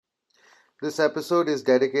This episode is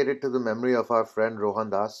dedicated to the memory of our friend Rohan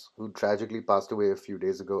Das, who tragically passed away a few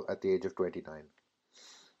days ago at the age of 29.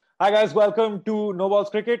 Hi guys, welcome to No Balls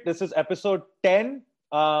Cricket. This is episode 10.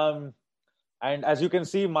 And as you can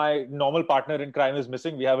see, my normal partner in crime is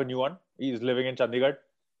missing. We have a new one. He's living in Chandigarh.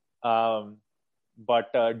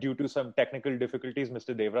 But due to some technical difficulties,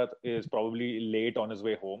 Mr. Devrat is probably late on his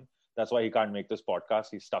way home. That's why he can't make this podcast.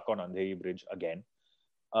 He's stuck on Andheri Bridge again.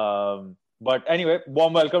 But anyway,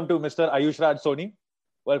 warm welcome to Mr. Ayush Raj Soni.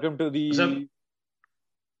 Welcome to the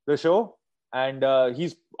show. And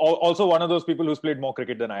he's also one of those people who's played more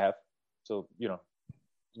cricket than I have. So,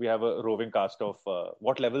 we have a roving cast of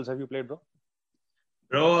what levels have you played, bro?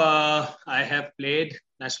 Bro, I have played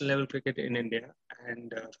national level cricket in India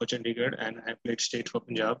and for Chandigarh, and I played state for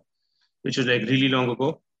Punjab, which was like really long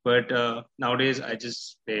ago. But nowadays, I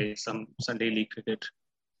just play some Sunday league cricket.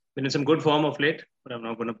 Been in some good form of late, but I'm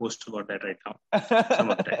not going to post about that right now. Some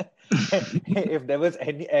of that. If there was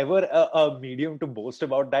ever a medium to boast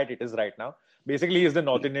about that, it is right now. Basically, he's the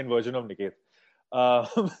North Indian version of Niket. I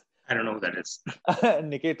don't know who that is.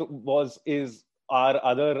 Niket is our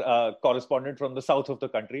other correspondent from the south of the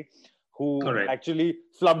country, who actually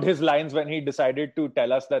flubbed his lines when he decided to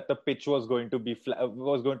tell us that the pitch was going to be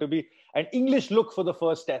an English look for the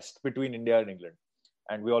first test between India and England,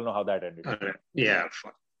 and we all know how that ended. Yeah,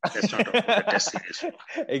 fun. Let's not talk about the test series.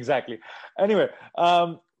 Exactly. Anyway,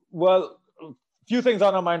 well, few things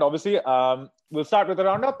on our mind, obviously. We'll start with a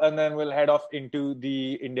roundup and then we'll head off into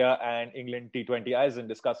the India and England T20Is and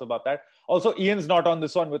discuss about that. Also, Ian's not on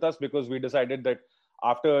this one with us because we decided that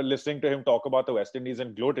after listening to him talk about the West Indies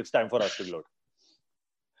and gloat, it's time for us to gloat.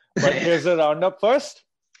 But here's the roundup first.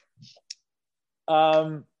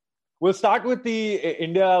 We'll start with the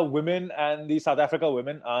India women and the South Africa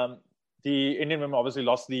women. The Indian women obviously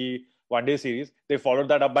lost the one-day series. They followed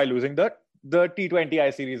that up by losing the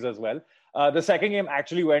T20I series as well. The second game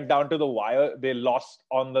actually went down to the wire. They lost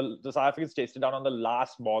on the South Africans chased it down on the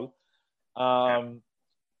last ball.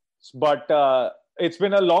 But it's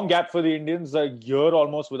been a long gap for the Indians, a year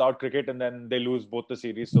almost without cricket, and then they lose both the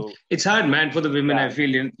series. So it's hard, man, for the women. I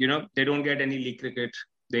feel, they don't get any league cricket.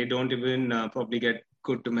 They don't even probably get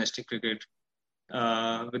good domestic cricket.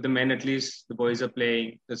 With the men, at least, the boys are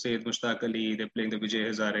playing, let's say, Mushtaq Ali, they're playing the Vijay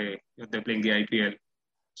Hazare, they're playing the IPL.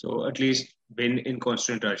 So at least been in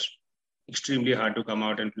constant touch. Extremely hard to come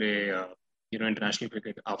out and play, international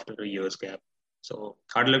cricket after a year's gap. So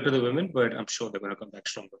hard luck to the women, but I'm sure they're going to come back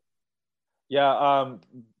stronger. Yeah,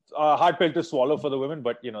 a hard pill to swallow for the women,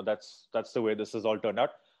 but that's the way this has all turned out.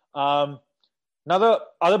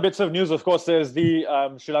 Other bits of news, of course, there's the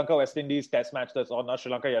Sri Lanka West Indies Test match that's on now.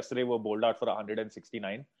 Sri Lanka yesterday were bowled out for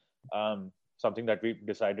 169, something that we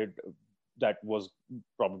decided that was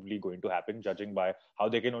probably going to happen, judging by how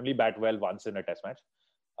they can only bat well once in a Test match.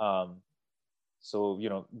 So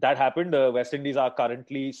that happened. The West Indies are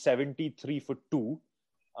currently 73 for 2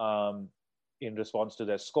 in response to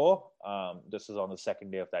their score. This is on the second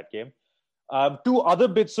day of that game. Two other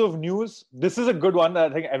bits of news. This is a good one that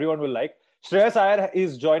I think everyone will like. Shreyas Iyer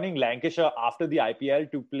is joining Lancashire after the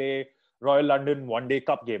IPL to play Royal London One Day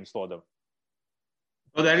Cup games for them.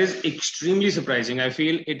 Oh, that is extremely surprising. I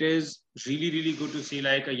feel it is really, really good to see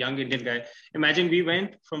like a young Indian guy. Imagine we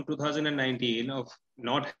went from 2019 of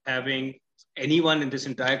not having anyone in this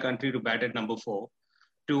entire country to bat at number 4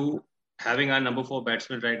 to having our number 4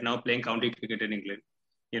 batsman right now playing county cricket in England.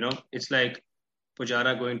 It's like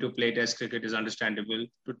Pujara going to play Test cricket is understandable.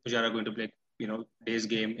 Pujara going to play day's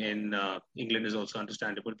game in England is also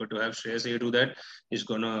understandable. But to have Shreyas Iyer do that is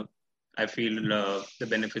going to, I feel the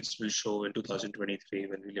benefits will show in 2023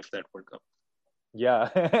 when we lift that World Cup. Yeah,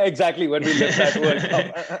 exactly. When we lift that World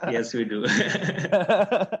Cup. Yes, we do.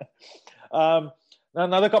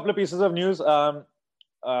 Another couple of pieces of news.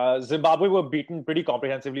 Zimbabwe were beaten pretty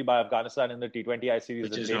comprehensively by Afghanistan in the T20I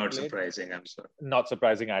series. Which is not surprising, I'm sorry. Not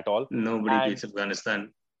surprising at all. Nobody beats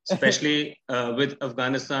Afghanistan. Especially with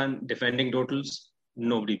Afghanistan defending totals,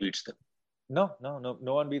 nobody beats them. No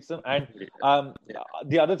one beats them. And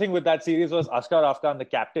the other thing with that series was Ashkar Afghan, the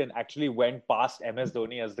captain, actually went past MS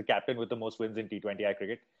Dhoni as the captain with the most wins in T20I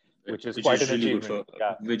cricket, which is quite an achievement.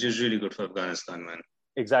 Which is really good for Afghanistan, man.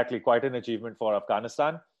 Exactly, quite an achievement for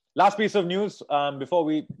Afghanistan. Last piece of news before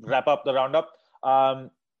we wrap up the roundup.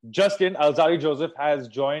 Justin Alzari Joseph has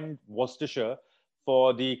joined Worcestershire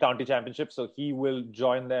for the county championship, so he will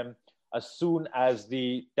join them as soon as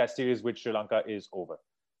the Test series with Sri Lanka is over.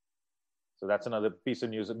 So that's another piece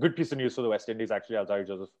of news, a good piece of news for the West Indies, actually. Alzari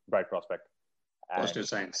Joseph, bright prospect. Positive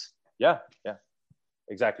signs. Yeah,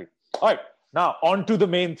 exactly. All right, now on to the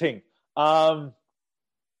main thing.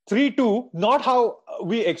 3-2, not how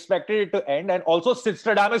we expected it to end. And also,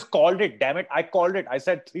 Sidstradam has called it. Damn it, I called it. I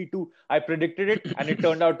said 3-2. I predicted it, and it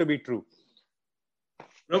turned out to be true.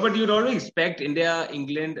 No, but you'd always expect India,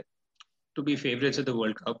 England to be favorites at the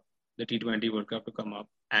World Cup, the T20 World Cup to come up.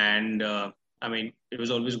 And I mean, it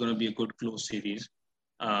was always going to be a good close series.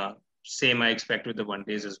 Same I expect with the one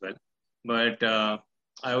days as well. But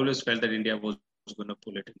I always felt that India was going to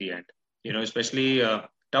pull it in the end. Especially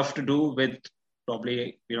tough to do with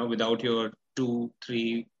probably, without your 2,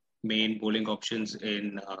 3 main bowling options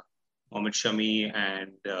in Mohammad Shami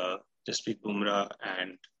and Jasprit Bumrah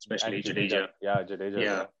and especially Jadeja. Yeah, Jadeja.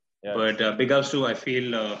 Yeah. Yeah. But big ups to, I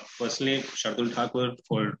feel, personally, Shardul Thakur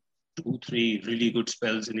for 2, 3 really good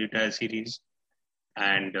spells in the entire series.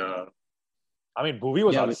 And I mean, Bhuvi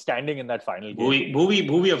was outstanding in that final game.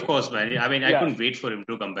 Bhuvi, of course, man. I mean, I Yeah. couldn't wait for him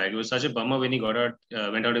to come back. It was such a bummer when he went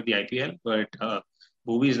out of the IPL. But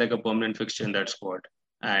Bhuvi is like a permanent fixture in that squad.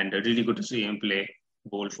 And really good to see him play,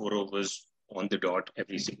 bowl 4 overs on the dot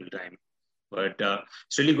every single time. But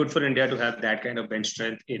it's really good for India to have that kind of bench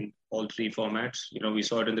strength in all 3 formats. We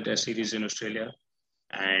saw it in the Test series in Australia,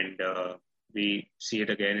 and we see it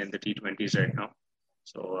again in the T20s right now.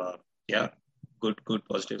 So yeah, good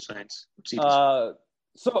positive signs.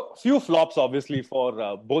 So few flops obviously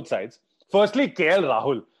for both sides. Firstly, KL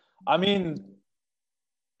Rahul. I mean,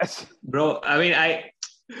 bro. I mean,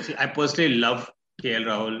 I personally love KL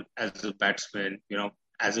Rahul as a batsman.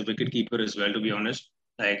 As a wicketkeeper as well. To be honest.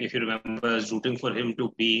 Like, if you remember, I was rooting for him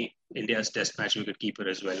to be India's test match wicketkeeper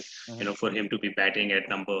as well. Mm-hmm. For him to be batting at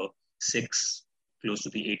number 6, close to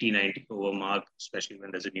the 80-90 over mark, especially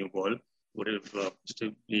when there's a new ball, would have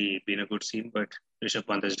still been a good scene. But Rishabh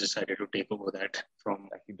Pant has decided to take over that from.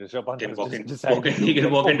 He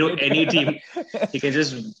can walk into any team. He can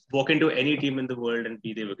just walk into any team in the world and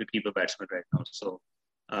be the wicketkeeper batsman right now. So,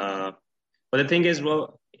 but the thing is,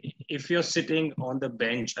 well, if you're sitting on the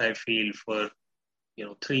bench, I feel for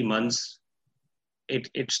 3 months,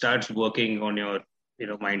 it starts working on your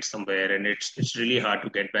mind somewhere, and it's really hard to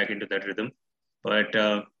get back into that rhythm. But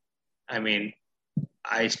I mean,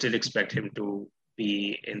 I still expect him to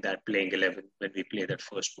be in that playing 11 when we play that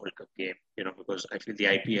first World Cup game. Because I feel the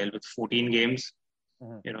IPL with 14 games,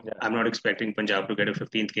 I'm not expecting Punjab to get a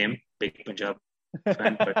 15th game. Big Punjab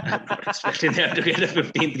fan, but I'm not expecting them to get a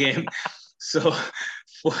 15th game. So,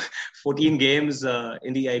 14 games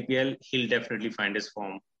in the IPL, he'll definitely find his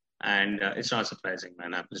form, and it's not surprising,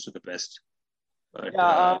 man. Happens to the best, but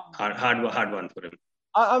hard one for him.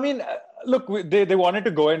 I mean, look, they wanted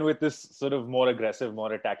to go in with this sort of more aggressive,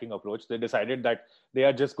 more attacking approach. They decided that they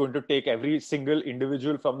are just going to take every single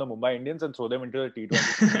individual from the Mumbai Indians and throw them into the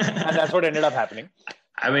T20, and that's what ended up happening.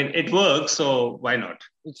 I mean, it works, so why not?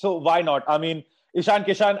 I mean, Ishan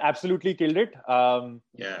Kishan absolutely killed it.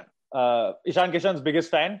 Yeah. Ishan Kishan's biggest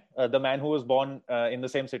fan, the man who was born in the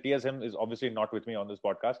same city as him, is obviously not with me on this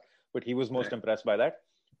podcast, but he was most impressed by that.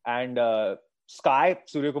 And Sky,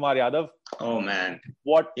 Surya Kumar Yadav. Oh, man.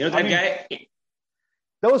 What? Guy...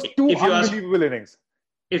 There was 2 unbelievable innings.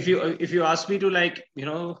 If you ask me to,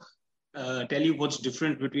 tell you what's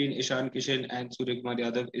different between Ishan Kishan and Surya Kumar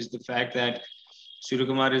Yadav is the fact that Surya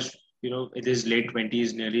Kumar is, in his late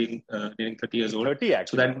 20s, nearing 30 years old. 30,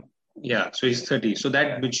 actually. So he's 30. So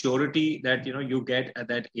that maturity that you get at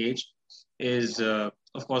that age is,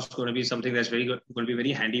 of course, going to be something that's going to be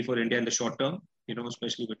very handy for India in the short term.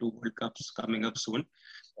 Especially with 2 World Cups coming up soon.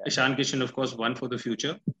 Yeah. Ishan Kishan, of course, one for the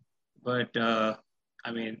future. But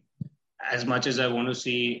I mean, as much as I want to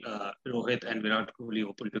see Rohit and Virat Kohli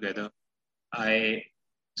open together, I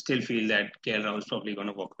still feel that KL Rahul is probably going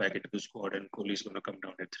to walk back into the squad, and Kohli is going to come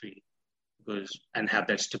down at 3 and have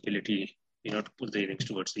that stability, to pull the innings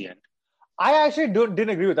towards the end. I actually didn't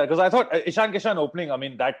agree with that, because I thought Ishan Kishan opening, I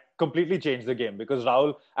mean, that completely changed the game, because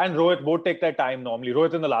Rahul and Rohit both take their time normally.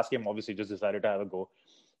 Rohit in the last game obviously just decided to have a go.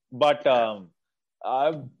 But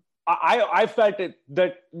I felt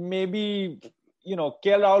that maybe, KL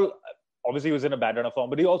Rahul, obviously he was in a bad run of form,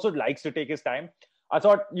 but he also likes to take his time. I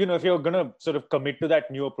thought, if you're going to sort of commit to that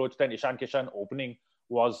new approach, then Ishan Kishan opening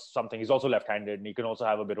was something. He's also left-handed, and he can also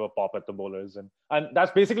have a bit of a pop at the bowlers. And that's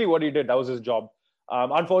basically what he did. That was his job.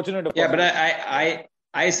 Unfortunate. Yeah, but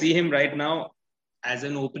I see him right now as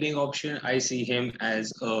an opening option. I see him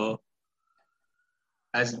as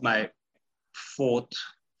my fourth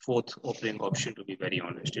opening option, to be very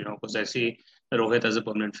honest. Because I see Rohit as a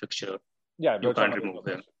permanent fixture. Yeah, you can't remove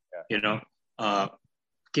him. Yeah.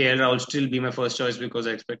 KL Rahul still be my first choice because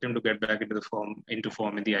I expect him to get back into form in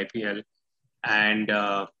the IPL, and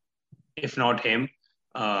if not him,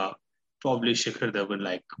 probably Shikhar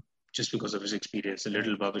Dhawan, just because of his experience, a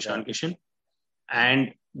little above Ishan Kishan,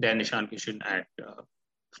 and then Ishan Kishan at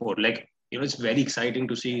 4. Like, it's very exciting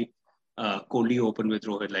to see Kohli open with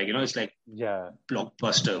Rohit. Like, it's like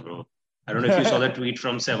blockbuster, bro. I don't know if you saw the tweet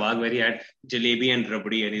from Sehwag where he had jalebi and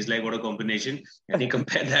rabdi, and he's like, what a combination. And he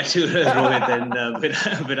compared that to Rohit and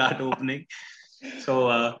Virat opening. So,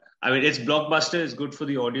 I mean, it's blockbuster. It's good for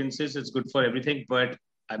the audiences. It's good for everything. But,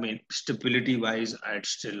 I mean, stability-wise, I'd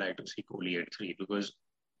still like to see Kohli at 3 because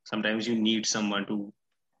sometimes you need someone to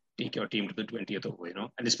take your team to the 20th over,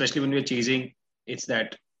 And especially when you're chasing, it's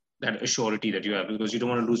that assurity that you have because you don't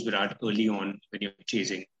want to lose Virat early on when you're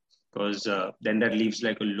chasing because then that leaves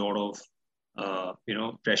like a lot of,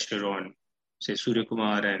 pressure on, say, Surya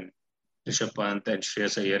Kumar and Rishabh Pant and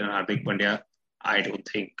Shreyas Iyer and Hardik Pandya. I don't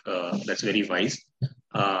think that's very wise.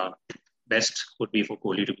 Best would be for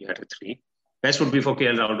Kohli to be at a 3. Best would be for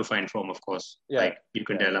KL Rahul to find form, of course. Like you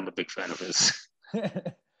can tell I'm a big fan of his.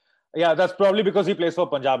 Yeah, that's probably because he plays for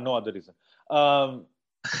Punjab, no other reason.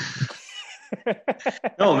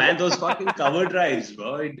 No, man, those fucking cover drives,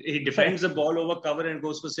 bro. He defends the ball over cover and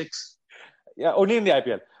goes for 6. Yeah, only in the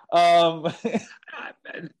IPL.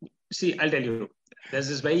 See, I'll tell you. There's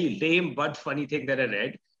this very lame but funny thing that I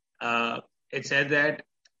read. It said that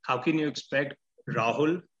how can you expect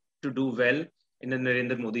Rahul to do well in the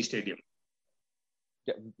Narendra Modi Stadium?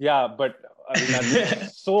 Yeah, but I mean,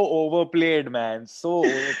 that's so overplayed, man. So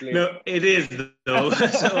overplayed. No, it is though.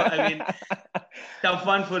 So I mean, tough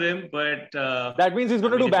one for him, but that means he's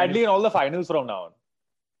going to do badly in all the finals from now on.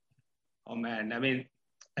 Oh man, I mean,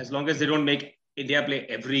 as long as they don't make India play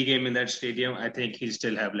every game in that stadium, I think he'll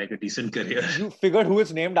still have like a decent career. You figured who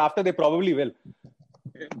it's named after? They probably will.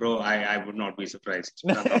 Bro, I would not be surprised.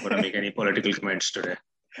 I'm not going to make any political comments today.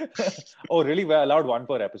 Oh, really? We're allowed one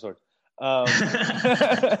per episode.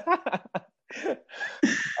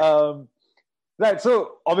 Right.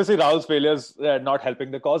 So obviously Rahul's failures not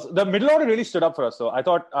helping the cause. The middle order really stood up for us. So I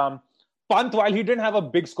thought Pant, while he didn't have a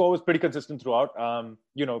big score, was pretty consistent throughout.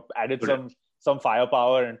 Added some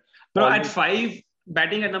firepower and. No, at 5,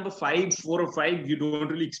 batting at number 5, 4 or 5, you don't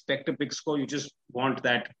really expect a big score. You just want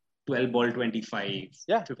that 12 ball 25,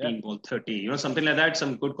 15 ball 30, something like that.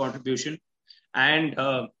 Some good contribution, and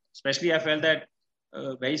especially I felt that.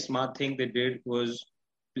 A very smart thing they did was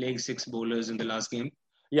playing 6 bowlers in the last game.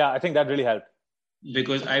 Yeah, I think that really helped.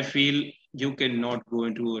 Because I feel you cannot go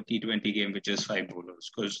into a T20 game with just 5 bowlers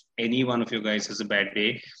because any one of your guys has a bad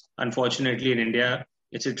day. Unfortunately, in India,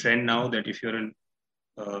 it's a trend now that if you're an,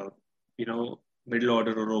 middle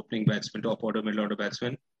order or opening batsman, top order, middle order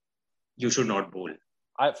batsman, you should not bowl.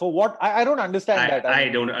 I don't understand that. I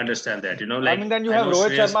don't understand that. Then you have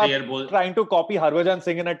Rohit Sharma trying to copy Harbhajan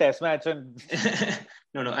Singh in a test match. And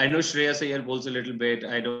No, I know Shreyas Iyer bowls a little bit.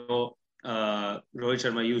 I know Rohit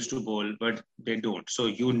Sharma used to bowl, but they don't. So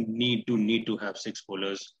you need to have 6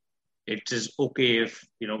 bowlers. It is okay if,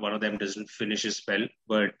 one of them doesn't finish his spell,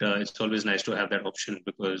 but it's always nice to have that option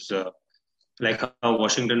because like how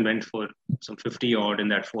Washington went for some 50 odd in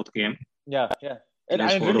that 4th game. Yeah. And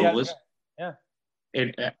 4 overs. So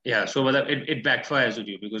it backfires with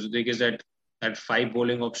you because the thing is that 5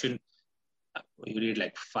 bowling option, you need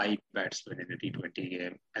like 5 batsmen in a T20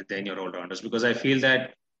 game, and then you're all rounders. Because I feel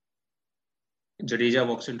that Jadeja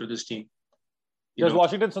walks into this team. Does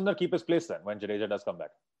Washington Sundar keep his place then when Jadeja does come back?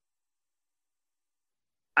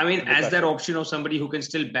 I mean, as that option of somebody who can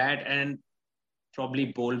still bat and probably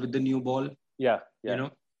bowl with the new ball. Yeah.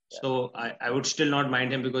 So I would still not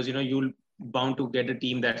mind him because you'll bound to get a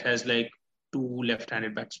team that has like 2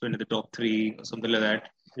 left-handed batsmen in the top 3 or something like that.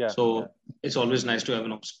 It's always nice to have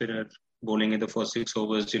an off spinner bowling in the first 6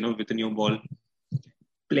 overs, with the new ball.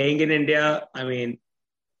 Playing in India, I mean,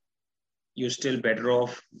 you're still better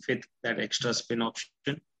off with that extra spin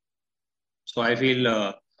option. So I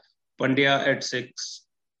feel Pandya at 6,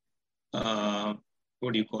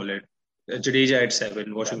 what do you call it? Jadeja at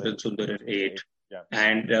 7, Washington Sundar at 8.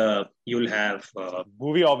 And you'll have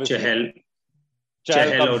Bhuvi, obviously.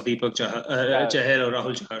 Chahal or Deepak Chahar, Chahal or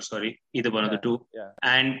Rahul Chahar, sorry, either one of the two.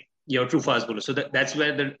 And your true fast bowler. So that's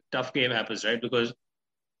where the tough game happens, right? Because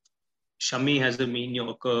Shami has the mean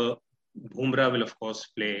Yorker. Bumrah will, of course,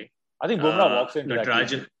 play. I think Bumrah walks into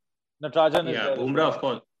Natarajan. Natarajan is Bumrah, of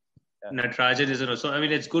course. Natarajan is also. I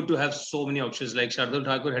mean, it's good to have so many options. Like Shardul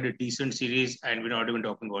Thakur had a decent series, and we're not even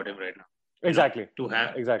talking about him right now. Exactly. To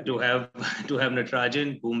have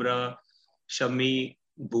Natarajan, Bumrah, Shami,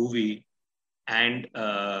 Bhuvi, and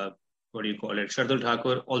Shardul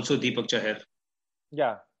Thakur, also Deepak Chahar.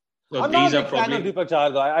 Yeah. So I'm not a big fan of Deepak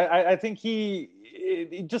Chahar, though. I think he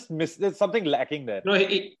just missed. There's something lacking there. No,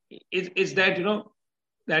 it's that,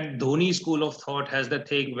 that Dhoni school of thought has the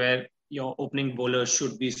thing where your opening bowler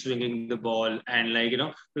should be swinging the ball, and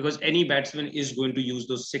because any batsman is going to use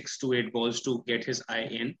those 6 to 8 balls to get his eye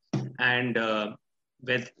in, and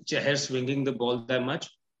with Chahar swinging the ball that much,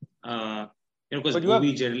 because But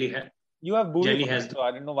Bhuvi generally you have Bhuvi generally for has that, so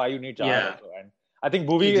I don't know why you need Chahar yeah, also. And I think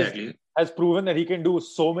Bhuvi exactly. has proven that he can do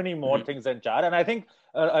so many more things than Chahar. And I think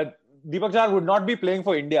Deepak Chahar would not be playing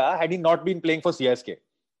for India had he not been playing for CSK.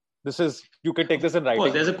 You can take this in Of course,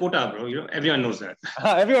 writing. there's a quota, bro. Everyone knows that.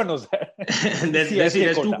 Everyone knows that. there's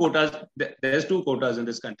quota. two quotas. There's two quotas in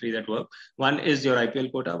this country that work. One is your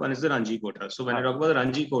IPL quota. One is the Ranji quota. So when you talk about the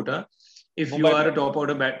Ranji quota, if you are a top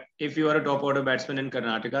order batsman in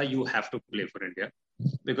Karnataka, you have to play for India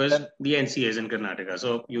because the NCA is in Karnataka.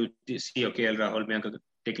 So you see, KL Rahul, Mayank,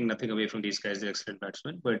 taking nothing away from these guys, they're excellent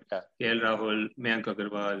batsmen. But KL Rahul, Mayank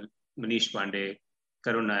Agarwal, Manish Pandey,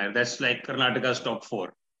 Karun Nair, that's like Karnataka's top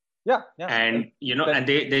 4. Yeah. And and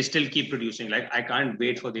they still keep producing. Like, I can't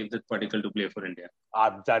wait for Devdutt Padikkal to play for India.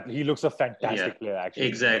 That he looks a fantastic player, actually.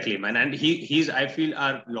 Exactly, man. And he's I feel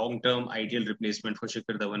our long-term ideal replacement for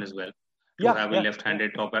Shikhar Dhawan as well. To have a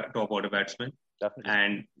left-handed top order batsman. Definitely.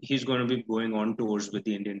 And he's going to be going on tours with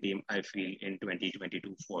the Indian team, I feel, in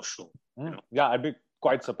 2022 for sure. Yeah, I'd be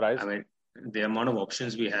quite surprised. I mean, the amount of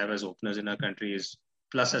options we have as openers in our country is,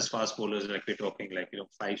 plus as fast bowlers, like we're talking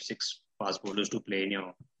 5-6 fast bowlers to play in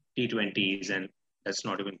your T20s, and let's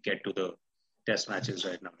not even get to the test matches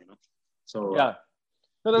right now, So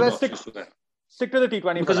no, let's stick to the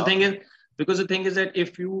T20 because the thing is that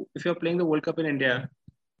if you're playing the World Cup in India,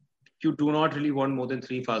 you do not really want more than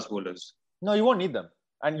 3 fast bowlers. No, you won't need them,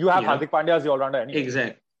 and you have Hardik Pandya as the all-rounder anyway.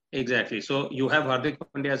 Exactly. So you have Hardik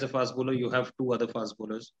Pandya as a fast bowler. You have 2 other fast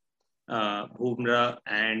bowlers, Bumrah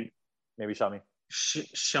and maybe Shami.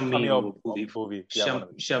 Shami over Bhuvi.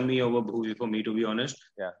 Shami over Bhuvi, for me, to be honest.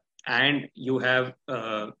 Yeah. And you have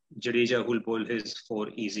Jadeja, who'll bowl his 4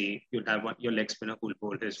 easy. You'll have your leg spinner who'll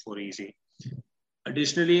bowl his 4 easy.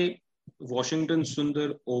 Additionally, Washington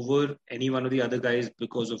Sundar over any one of the other guys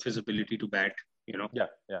because of his ability to bat,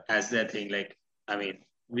 as that thing. Like, I mean,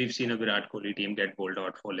 we've seen a Virat Kohli team get bowled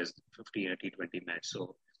out for less than 50 in a T20 match.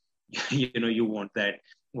 So, you want that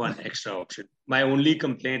one extra option. My only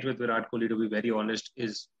complaint with Virat Kohli, to be very honest,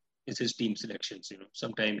 is his team selections.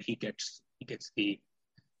 Sometimes he gets the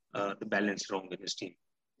balance wrong in his team.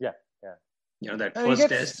 Yeah. That first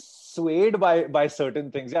test, swayed by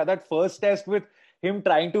certain things. Yeah, that first test with him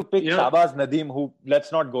trying to pick Shahbaz Nadeem, who,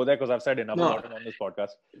 let's not go there because I've said enough about him on this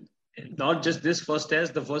podcast. Not just this first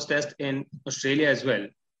test, the first test in Australia as well.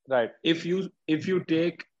 Right. If you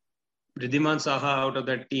take Ridhiman Saha out of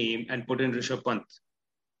that team and put in Rishabh Pant,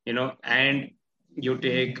 and you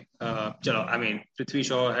take, Prithvi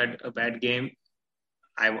Shaw had a bad game.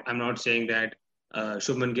 I'm not saying that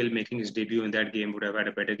Shubman Gill making his debut in that game would have had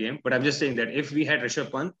a better game, but I'm just saying that if we had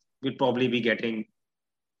Rishabh Pant, we'd probably be getting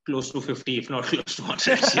close to 50, if not close to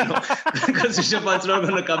 100, because Rishabh Pant's not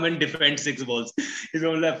going to come and defend 6 balls. He's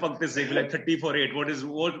going to like, fuck this thing, like 30 for 8. What is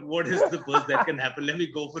the worst that can happen? Let me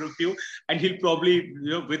go for a few. And he'll probably,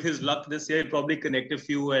 with his luck this year, he'll probably connect a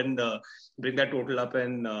few and bring that total up.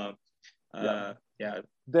 And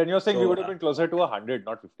Then you're saying we would have been closer to 100,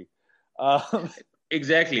 not 50.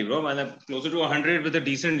 Exactly, bro. Man, closer to 100 with a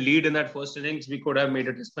decent lead in that first innings, we could have made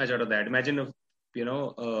a test match out of that. Imagine if,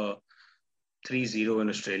 3-0 in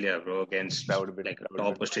Australia, bro, against that would have been like a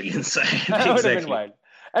top Australian side. That would have been wild.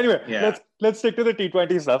 Anyway, let's stick to the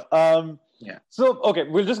T20 stuff. So, okay,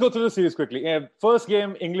 we'll just go through the series quickly. First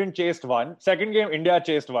game, England chased 1. Second game, India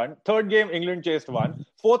chased 1. Third game, England chased 1.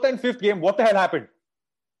 Fourth and fifth game, what the hell happened?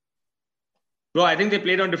 Bro, I think they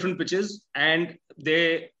played on different pitches, and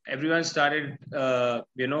everyone started,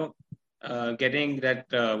 getting that,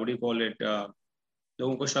 what do you call it?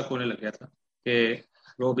 लोगों को शक होने लग गया था कि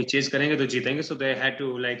वो भी chase करेंगे तो जीतेंगे, so they had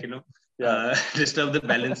to disturb the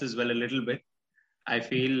balance as well a little bit. I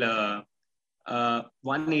feel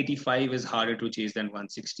 185 is harder to chase than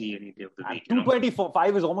 160 any day of the week.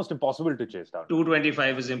 225 is almost impossible to chase down.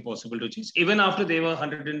 225 is impossible to chase, even after they were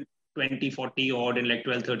 120, 40 odd in like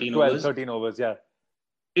 12, 13 overs. 13 overs, yeah.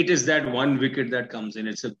 It is that one wicket that comes in.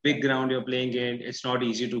 It's a big ground you're playing in. It's not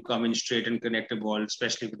easy to come in straight and connect a ball,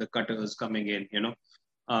 especially with the cutters coming in,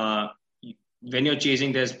 when you're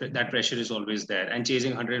chasing, that pressure is always there. And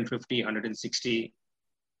chasing 150, 160,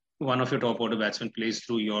 one of your top order batsmen plays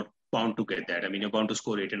through, you're bound to get that. I mean, you're bound to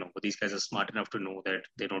score 8 and over. These guys are smart enough to know that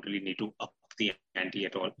they don't really need to up the ante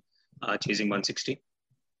at all, chasing 160.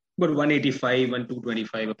 But 185 and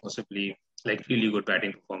 225 are possibly like really good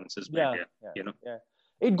batting performances. Yeah.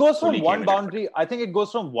 It goes from one boundary. I think it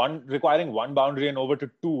goes from requiring one boundary and over to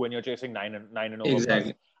 2 when you're chasing 9 and over.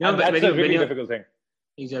 Exactly. That's a really difficult thing.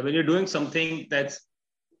 Exactly. When you're doing something that's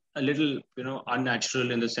a little,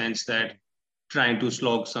 unnatural in the sense that trying to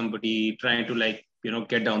slog somebody, trying to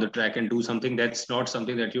get down the track and do something that's not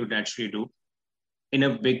something that you would naturally do in a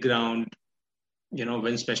big ground.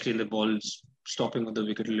 When especially in the balls stopping on the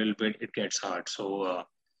wicket a little bit, it gets hard. So,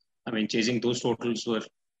 chasing those totals were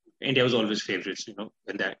India was always favorites.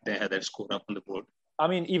 When they had that score up on the board. I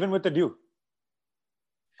mean, even with the dew,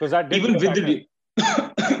 because that did even play a with the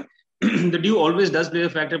factor. dew, the dew always does play a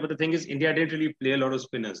factor. But the thing is, India didn't really play a lot of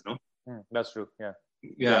spinners, no. That's true. Yeah.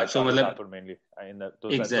 Yeah. So mainly in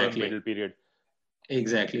those exactly middle period.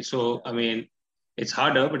 Exactly. So it's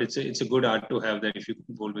harder, but it's a good art to have that if you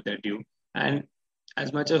bowl with that dew. And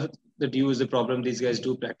as much of the dew is the problem, these guys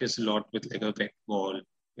do practice a lot with like a wet ball,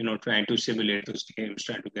 trying to simulate those games,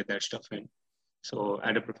 trying to get that stuff in. So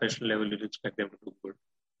at a professional level, you'd expect them to do good.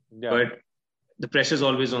 Yeah. But the pressure is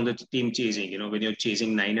always on the team chasing. When you're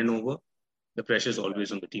chasing 9 and over, the pressure is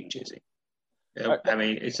always on the team chasing.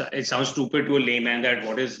 It sounds stupid to a layman that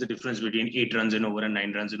what is the difference between 8 runs and over and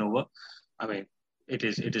 9 runs and over? It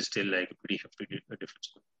is still like a pretty hefty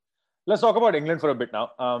difference. Let's talk about England for a bit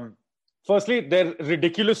now. Firstly, their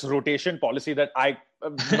ridiculous rotation policy that I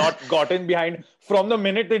have not gotten behind from the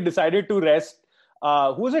minute they decided to rest.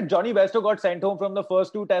 Who was it? Johnny Bairstow got sent home from the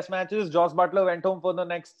first 2 test matches. Joss Butler went home for the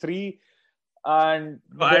next 3. And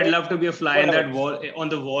I'd love to be a fly in that wall, on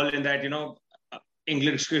the wall, in that,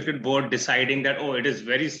 England cricket board deciding that, it is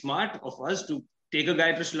very smart of us to take a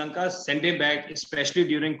guy to Sri Lanka, send him back, especially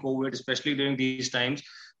during COVID, especially during these times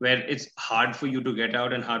where it's hard for you to get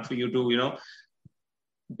out and hard for you to,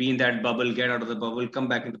 be in that bubble, get out of the bubble, come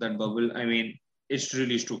back into that bubble. It's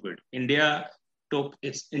really stupid. India took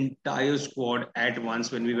its entire squad at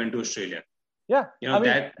once when we went to Australia. Yeah.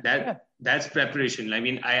 That's preparation.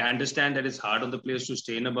 I understand that it's hard on the players to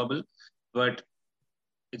stay in a bubble, but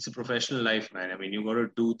it's a professional life, man. You got to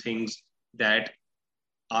do things that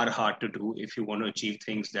are hard to do if you want to achieve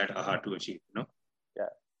things that are hard to achieve, Yeah.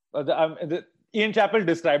 Ian Chappell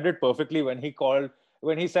described it perfectly when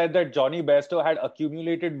he said that Johnny Bairstow had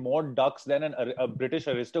accumulated more ducks than a British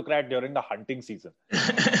aristocrat during the hunting season. He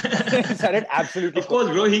said it absolutely. Of course,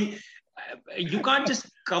 bro. You can't just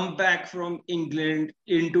come back from England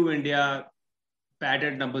into India, bat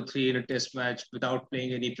at number 3 in a test match without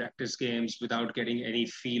playing any practice games, without getting any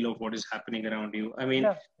feel of what is happening around you.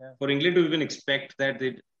 For England to even expect that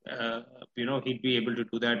he'd be able to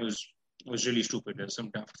do that was really stupid. There's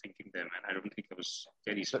some tough thinking there, man. I don't think it was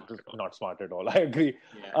very smart at all. Not smart at all. I agree.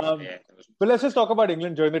 But let's just talk about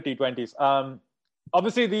England during the T20s.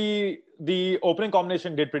 Obviously, the opening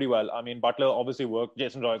combination did pretty well. Butler obviously worked.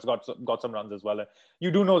 Jason Royce got some runs as well.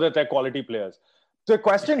 You do know that they're quality players. The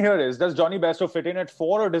question here is, does Johnny Bairstow fit in at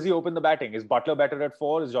 4 or does he open the batting? Is Butler better at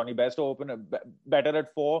 4? Is Johnny Bairstow better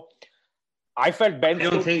at 4? I felt Ben. I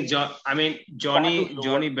don't think Johnny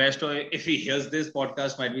Bairstow, if he hears this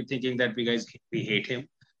podcast, might be thinking that we hate him.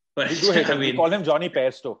 But we do hate him. We call him Johnny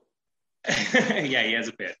Bairstow. Yeah, he has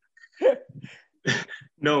a pair.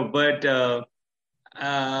 No, but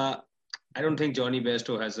I don't think Johnny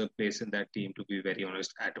Bairstow has a place in that team, to be very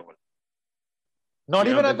honest, at all. Not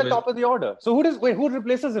even at the top of the order. So who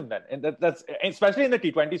replaces him then? And that's especially in the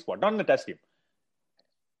T20 squad, not in the Test team.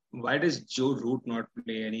 Why does Joe Root not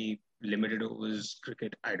play any limited overs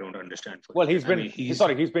cricket? I don't understand. Well, he's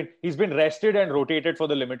been rested and rotated for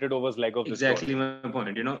the limited overs leg of the squad. Exactly my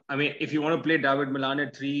point. If you want to play David Milan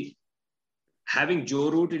at 3, having Joe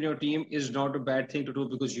Root in your team is not a bad thing to do,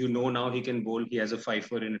 because now he can bowl. He has a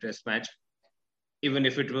 5-4 in a test match. Even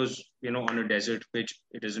if it was, on a desert pitch,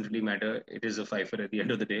 it doesn't really matter. It is a 5-4 at the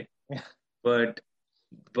end of the day. But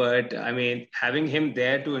having him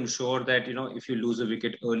there to ensure that, if you lose a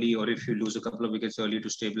wicket early or if you lose a couple of wickets early,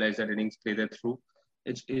 to stabilize that innings, play that through,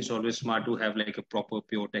 it's always smart to have like a proper,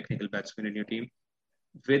 pure technical batsman in your team.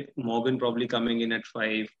 With Morgan probably coming in at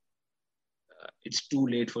 5, it's too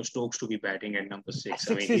late for Stokes to be batting at number 6.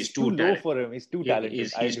 He's too low for him. He's too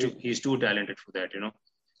talented. He's too talented for that,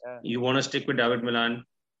 Yeah. You want to stick with David Milan,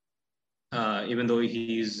 even though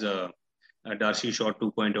he's Darcy Shot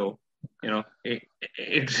 2.0. It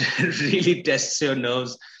really tests your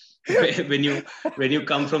nerves when you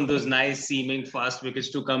come from those nice seeming fast wickets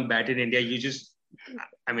to come bat in India.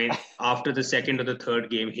 After the second or the third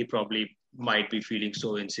game, he probably might be feeling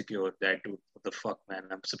so insecure that, dude, what the fuck, man?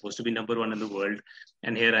 I'm supposed to be number 1 in the world,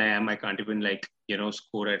 and here I am. I can't even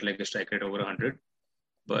score at like a strike rate over 100.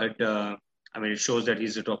 But it shows that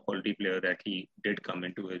he's a top quality player, that he did come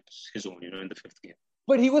into his own, in the 5th game.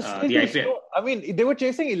 But he was still too slow. They were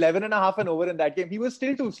chasing 11.5 and over in that game. He was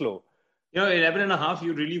still too slow. 11.5,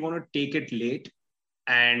 you really want to take it late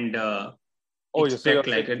and expect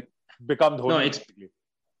become Dhoni.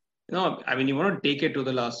 No, I mean, you want to take it to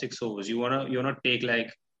the last 6 overs. You want to take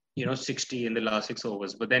like, 60 in the last 6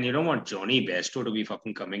 overs. But then you don't want Johnny Bairstow to be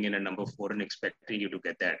fucking coming in at number 4 and expecting you to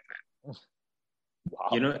get that, man.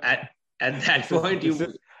 Wow. At that point,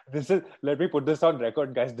 this is. Let me put this on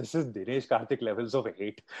record, guys. This is Dinesh Karthik levels of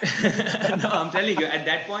hate. No, I'm telling you, at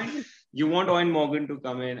that point, you want Owen Morgan to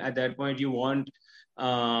come in. At that point, you want,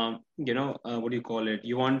 what do you call it?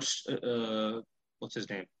 You want, what's his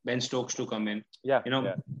name? Ben Stokes to come in. Yeah.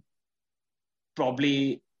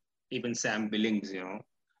 Probably even Sam Billings,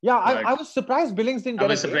 Yeah, I was surprised Billings didn't get I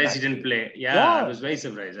was surprised he didn't play. Yeah, I was very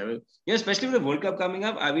surprised. Especially with the World Cup coming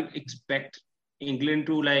up, I would expect England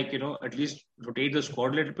to at least rotate the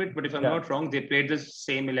squad a little bit. But if I'm not wrong, they played the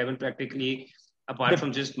same 11 practically, apart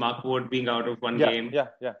from just Mark Wood being out of one game. Yeah.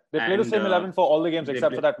 They played the same 11 for all the games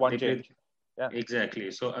except for that one change. Yeah, exactly.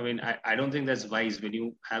 So, I mean, I don't think that's wise when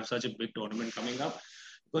you have such a big tournament coming up,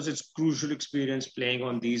 because it's crucial experience playing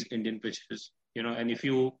on these Indian pitches. And if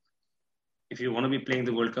you want to be playing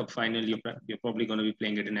the World Cup final, you're probably going to be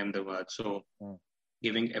playing it in Ahmedabad. So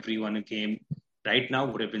giving everyone a game right now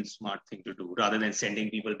would have been a smart thing to do, rather than sending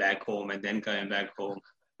people back home and then coming back home.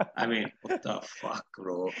 I mean, what the fuck,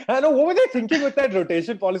 bro? I know, what were they thinking with that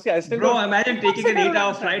rotation policy? Imagine taking an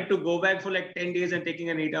 8-hour flight to go back for like 10 days and taking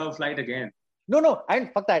an 8-hour flight again. No,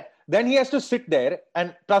 and fuck that. Then he has to sit there,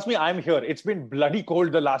 and trust me, I'm here. It's been bloody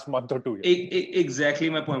cold the last month or two. Exactly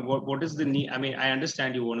my point. What is the need? I mean, I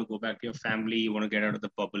understand you want to go back to your family, you want to get out of the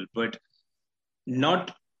bubble, but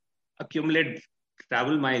not accumulate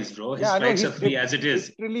travel miles, bro. His flights are free as it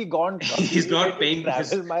is. Literally gone. He's not paying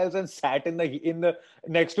travel miles and sat in the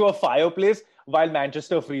next to a fireplace while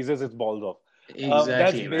Manchester freezes its balls off.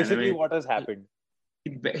 Exactly. That's basically what has happened.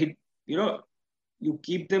 You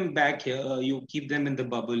keep them back here, you keep them in the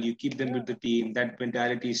bubble, you keep them with the team, that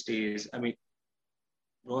mentality stays. I mean,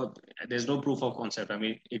 bro, there's no proof of concept. I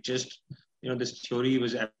mean, it just, this theory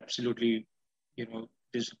was absolutely,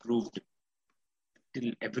 disproved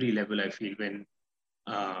till every level, I feel, when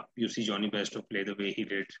you see Johnny Bairstow play the way he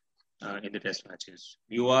did in the test matches.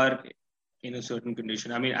 You are in a certain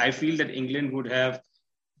condition. I mean, I feel that England would have,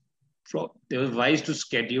 they were wise to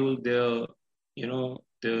schedule the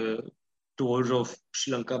tours of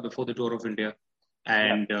Sri Lanka before the tour of India.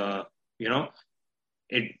 And,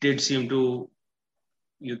 it did seem to,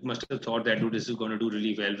 you must have thought that this is going to do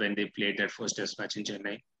really well when they played that first test match in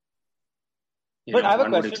Chennai. But I have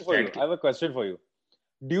a question for you.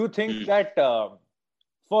 Do you think that,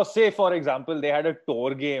 for example, they had a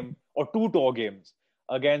tour game or 2 tour games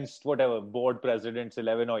against whatever, Board Presidents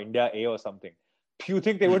 11 or India A or something, do you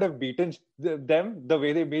think they would have beaten them the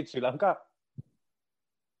way they beat Sri Lanka?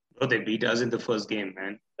 Oh, they beat us in the first game,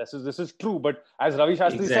 man. This is true, but as Ravi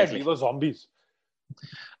Shastri said, we were zombies.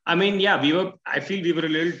 I mean, yeah, I feel we were a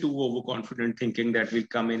little too overconfident thinking that we'll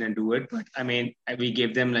come in and do it. But I mean, we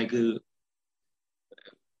gave them like a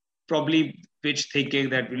probably pitch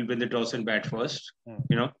thinking that we'll win the toss and bat first,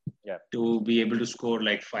 to be able to score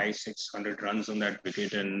like 500-600 runs on that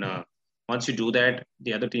wicket. And once you do that,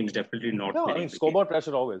 the other team's definitely not. No, I mean, scoreboard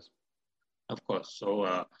pressure always. Of course.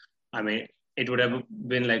 So, I mean, it would have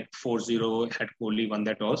been like 4-0 had Kohli won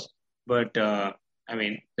that toss. But, I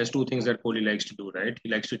mean, there's 2 things that Kohli likes to do, right? He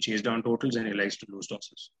likes to chase down totals and he likes to lose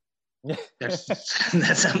tosses.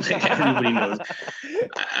 That's something everybody knows.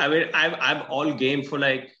 I mean, I'm all game for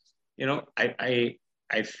like, I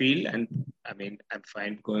feel, and I mean, I'm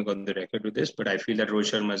fine going on the record with this, but I feel that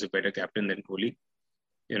Rohit Sharma is a better captain than Kohli,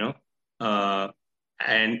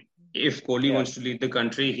 and if Kohli wants to lead the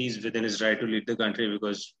country, he's within his right to lead the country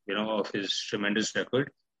because, of his tremendous record.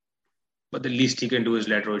 But the least he can do is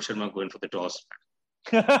let Rohit Sharma go in for the toss.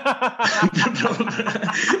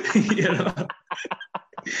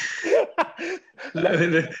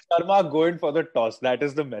 Sharma going for the toss. That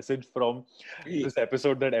is the message from this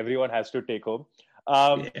episode that everyone has to take home.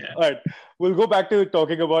 All right, we'll go back to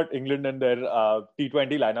talking about England and their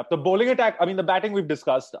T20 lineup. The bowling attack, I mean, the batting we've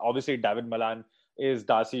discussed. Obviously, David Malan is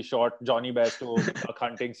Darcy short, Johnny Bairstow, a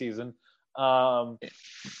hunting season.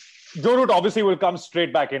 Joe Root obviously will come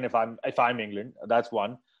straight back in if I'm England. That's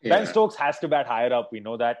one. Yeah. Ben Stokes has to bat higher up. We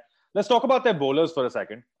know that. Let's talk about their bowlers for a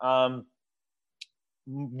second.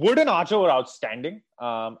 Wood and Archer were outstanding.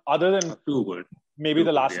 Other than maybe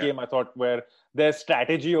the last game, I thought, where their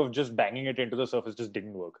strategy of just banging it into the surface just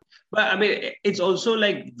didn't work. But I mean, it's also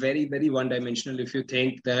like very, very one-dimensional if you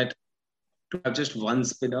think that to have just one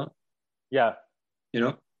spinner. Yeah.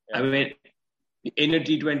 I mean, in a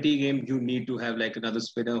T20 game, you need to have like another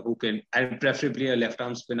spinner who can, and preferably a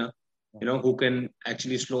left-arm spinner, who can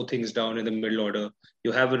actually slow things down in the middle order.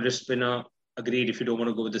 You have a wrist spinner. Agreed, if you don't want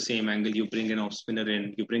to go with the same angle, you bring an off spinner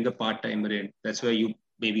in, you bring a part-timer in. That's where you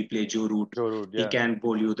maybe play Joe Root. Joe Root, He yeah. can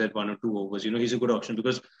bowl you that 1 or 2 overs. He's a good option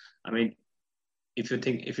because, I mean, if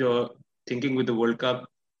you're thinking with the World Cup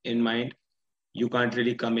in mind, you can't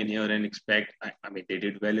really come in here and expect. I mean, they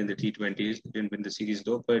did well in the T20s, didn't win the series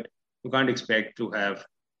though, but you can't expect to have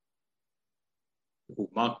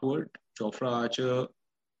Mark Wood, Jofra Archer,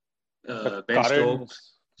 The Ben Stokes,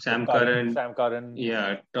 Currans, Sam Curran, Sam Curran,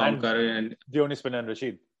 yeah, Tom and Curran, and the only spinner and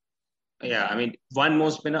Rashid. yeah, I mean, one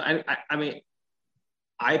more spinner. I mean,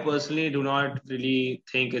 I personally do not really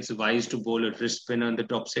think it's wise to bowl a wrist spinner in the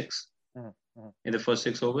top 6 in the first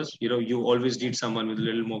 6 overs. You always need someone with a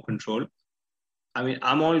little more control. I mean,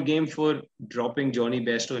 I'm all game for dropping Johnny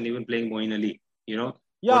Bairstow and even playing Moeen Ali. Yeah,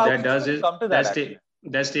 What I that was just does going to is come to that actually.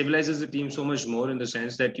 that stabilizes the team so much more in the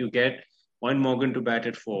sense that you get Owen Morgan to bat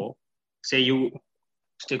at 4. Say you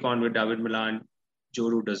stick on with David Milan, Joe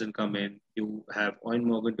Root doesn't come in. You have Owen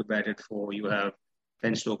Morgan to bat at 4. You have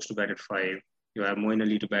Ben Stokes to bat at 5. You have Moeen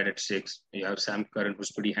Ali to bat at 6. You have Sam Curran,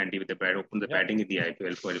 who's pretty handy with the bat, opened the batting in the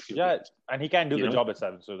IPL quite a few games. And he can do the job at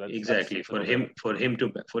 7. So that's exactly for him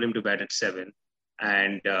to bat at 7,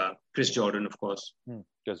 and Chris Jordan, of course,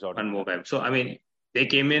 one more bat. So I mean, they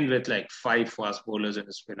came in with like 5 fast bowlers and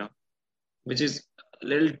a spinner, which is a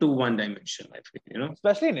little too one-dimensional. I feel,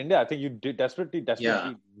 especially in India, I think you desperately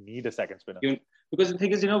need a second spinner. Because the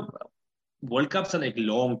thing is, World Cups are like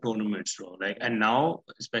long tournaments, bro. And now,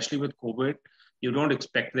 especially with COVID, you don't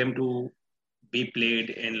expect them to be played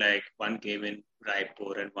in like one game in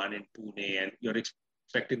Raipur and one in Pune, and you're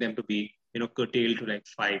expecting them to be, curtailed to like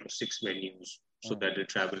 5 or 6 venues so that the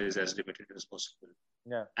travel is as limited as possible.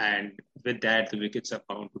 Yeah. And with that, the wickets are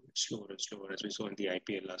bound to get slower and slower, as we saw in the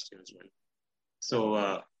IPL last year as well.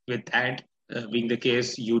 So with that being the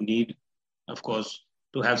case, you need, of course,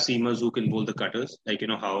 to have seamers who can bowl the cutters. Like,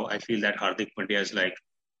 how I feel that Hardik Pandya has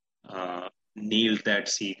nailed that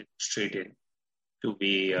seed straight in to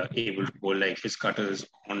be able to bowl like his cutters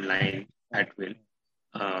online at will.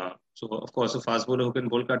 So, of course, a fast bowler who can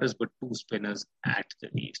bowl cutters, but 2 spinners at the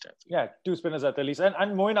least. Yeah, 2 spinners at the least. And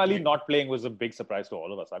Moeen Ali not playing was a big surprise to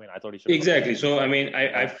all of us. I mean, I thought he should. Exactly. So, I mean,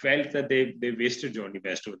 I felt that they wasted Johnny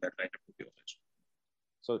Bairstow with that lineup, to be honest.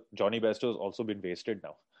 So, Johnny Bairstow has also been wasted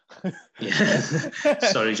now.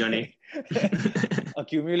 Sorry, Johnny.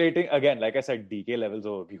 Accumulating, again, like I said, DK levels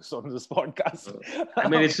of abuse on this podcast. I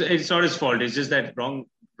mean, it's not his fault. It's just that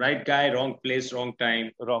right guy, wrong place, wrong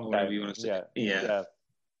time. Wrong time. You want to say. Yeah.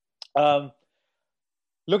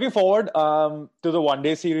 Looking forward to the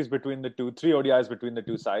one-day series between the 3 ODIs between the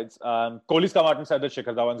 2 sides. Kohli's come out and said that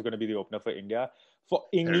Shikhar Dhawan is going to be the opener for India. For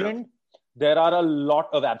England, there are a lot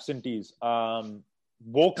of absentees.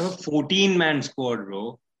 Vokes, a 14-man squad,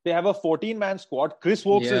 bro. They have a 14-man squad. Chris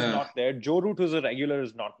Vokes is not there. Joe Root, who's a regular,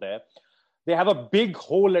 is not there. They have a big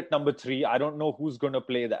hole at number 3. I don't know who's going to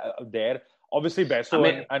play there. Obviously,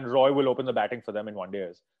 Bairstow and Roy will open the batting for them in one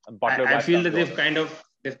days. I feel that they've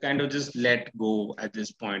kind of just let go at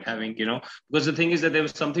this point, having, because the thing is that there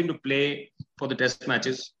was something to play for the test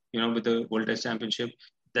matches, with the World Test Championship.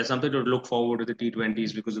 There's something to look forward to the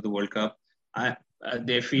T20s because of the World Cup.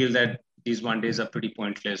 They feel that these one days are pretty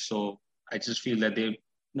pointless. So I just feel that they're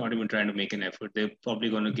not even trying to make an effort. They're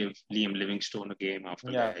probably going to give Liam Livingstone a game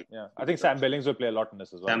after that. Yeah. I think Sam Billings will play a lot in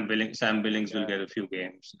this as well. Sam Billings will get a few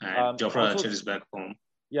games. And Jofra Archer is back home.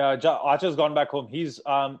 Yeah, Archer's gone back home.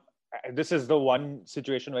 This is the one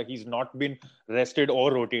situation where he's not been rested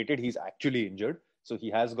or rotated. He's actually injured. So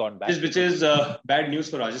he has gone back. Which is bad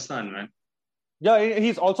news for Rajasthan, man. Yeah,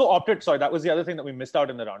 he's also opted. Sorry, that was the other thing that we missed out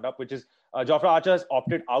in the roundup, which is Jofra Archer has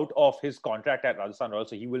opted out of his contract at Rajasthan Royals,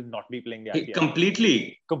 so he will not be playing the IPL.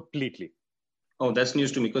 Completely. Oh, that's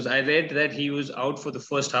news to me because I read that he was out for the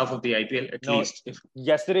first half of the IPL at least.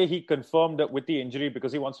 Yesterday, he confirmed that with the injury,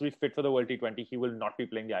 because he wants to be fit for the World T20, he will not be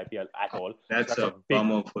playing the IPL at all. That's a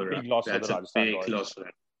bummer for big loss for the Rajasthan Royals. Big loss for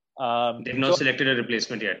them. They've not selected a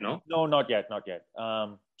replacement yet, no? No, not yet.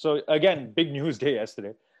 So again, big news day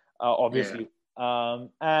yesterday, obviously. Yeah.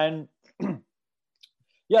 And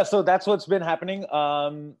so that's what's been happening.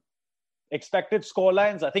 Expected score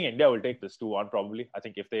lines, I think India will take this 2-1 probably. I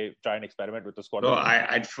think if they try and experiment with the squad. No,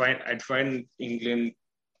 I'd find England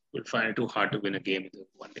will find it too hard to win a game in the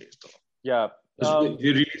one day. So. Yeah. We're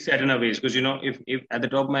really set in our ways because, if at the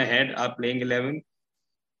top of my head are playing 11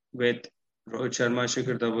 with Rohit Sharma,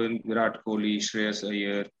 Shikhar Dhawan, Virat Kohli, Shreyas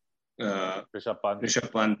Iyer, Rishabh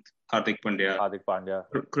Pant, Hardik Pandya.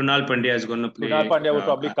 Krunal Pandya is going to play. Krunal Pandya will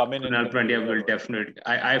probably come in. Krunal Pandya will definitely.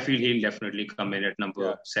 I feel he'll definitely come in at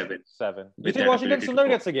number 7. Do you think Washington Sundar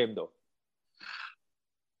gets a game though?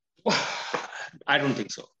 I don't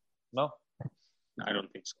think so. No, I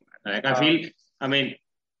don't think so. I feel. I mean,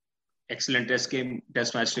 excellent test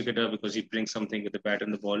match cricketer because he brings something with the bat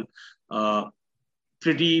and the ball.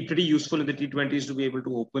 Pretty useful in the T20s to be able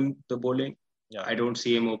to open the bowling. Yeah. I don't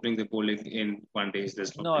see him opening the bowling in one days.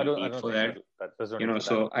 There's no I don't need for think that. there's no You need know, for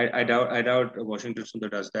so that. I doubt Washington Sundar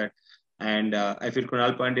does that. And I feel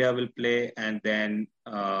Krunal Pandya will play, and then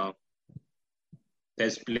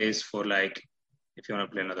there's place for like if you want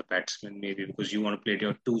to play another batsman, maybe because you want to play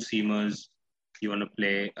your two seamers, you want to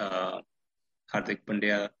play Hardik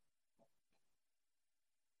Pandya.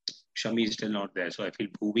 Shami is still not there, so I feel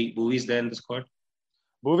Bhuvi's there in the squad.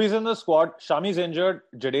 Bhuvi's in the squad. Shami's injured.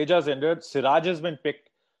 Jadeja's injured. Siraj has been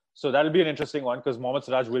picked. So that'll be an interesting one because Mohammad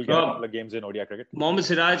Siraj will get a couple of games in ODI cricket. Mohammad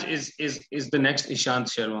Siraj is the next Ishant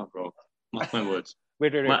Sharma, bro. Mark my words.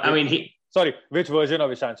 Wait. I mean, Sorry, which version of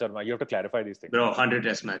Ishant Sharma? You have to clarify these things. Bro, 100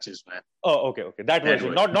 test matches, man. Oh, okay. That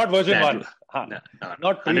version. Not version one. No,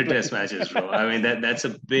 not 100 test matches, bro. I mean, that's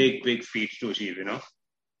a big feat to achieve, you know.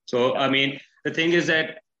 So, I mean, the thing is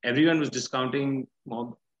that everyone was discounting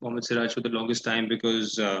Mohammad Siraj for the longest time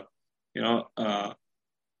because,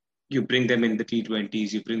 you bring them in the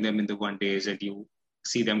T20s, you bring them in the one days, and you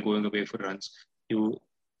see them going away for runs. You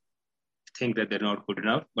think that they're not good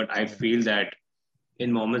enough. But I feel that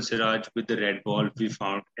in Mohammad Siraj with the red ball, we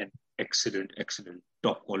found an excellent,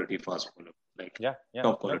 top quality fast bowler.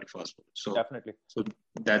 Top quality fast bowler. So definitely. So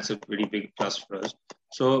that's a pretty big plus for us.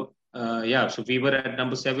 So so we were at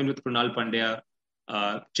number 7 with Krunal Pandya.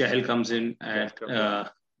 Chahal comes in at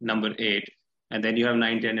number 8. And then you have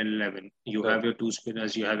 9, 10, and 11. You have your 2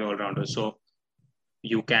 spinners, you have your all-rounders. So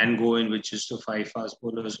you can go in with just the 5 fast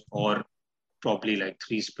bowlers or probably like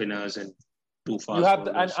 3 spinners and 2 fast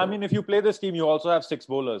bowlers. I mean, if you play this team, you also have 6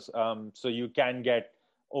 bowlers. So you can get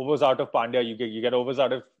overs out of Pandya. You get overs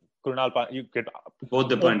out of Krunal Pandya. You get both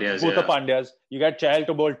the Pandyas. The Pandyas. You get Chahal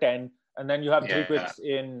to bowl 10. And then you have 3 picks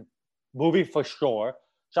in Bhuvi for sure.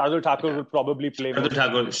 Shardul Thakur will probably play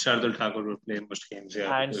Shardul Thakur will play most games,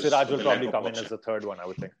 and Siraj will probably come in as the third one, I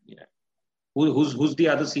would think. Yeah. Who's the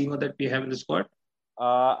other seamer that we have in the squad?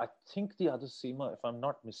 I think the other seamer, if I'm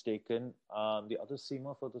not mistaken, the other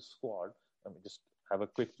seamer for the squad. Let me just have a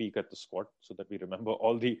quick peek at the squad so that we remember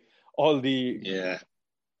all the. Yeah.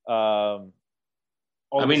 I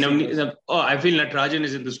feel Natarajan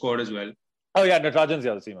is in the squad as well. Oh yeah, Natarajan's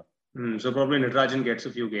the other seamer. So probably Natarajan gets a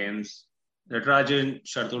few games. Natarajan,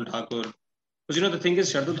 Shardul Thakur. Because the thing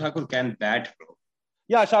is, Shardul Thakur can bat, bro.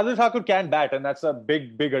 Yeah, Shardul Thakur can bat, and that's a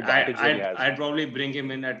big advantage that he has. I'd probably bring him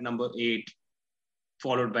in at number 8,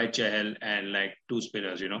 followed by Chahal and like 2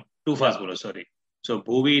 spinners, 2 fast bowlers, sorry. So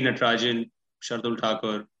Bhuvi, Natarajan, Shardul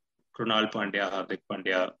Thakur, Krunal Pandya, Hardik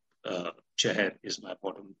Pandya, Chahal is my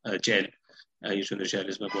bottom. Chahal, Yuzvendra Chahal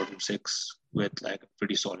is my bottom 6 with like a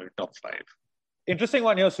pretty solid top 5. Interesting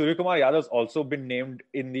one here. Surya Kumar Yadav's also been named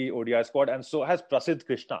in the ODI squad, and so has Prasidh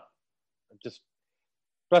Krishna.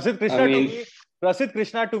 Prasidh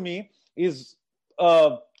Krishna to me is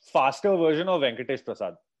a faster version of Venkatesh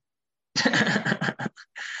Prasad.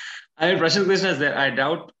 I mean, Prasidh Krishna is there. I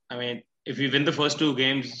doubt. I mean, if we win the first 2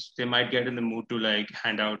 games, they might get in the mood to like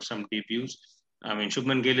hand out some debuts. I mean,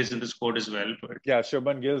 Shubman Gill is in the squad as well. But yeah,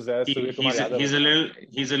 Shubman Gill's there. He's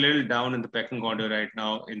a little down in the pecking order right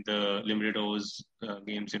now in the limited overs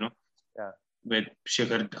games, Yeah. With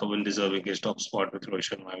Shikhar Dhawan deserving his top spot with Rohit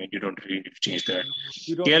Sharma. I mean, you don't really need to change that.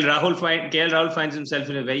 KL Rahul finds himself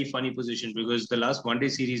in a very funny position because the last one-day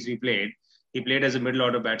series he played as a middle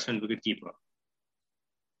order batsman wicket-keeper.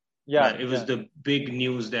 Yeah. It was the big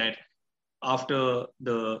news that after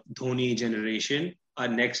the Dhoni generation, our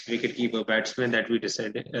next wicket-keeper batsman that we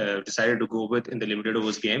decided to go with in the limited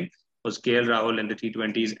overs game was KL Rahul in the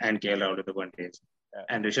T20s and KL Rahul in the one-days. Yeah.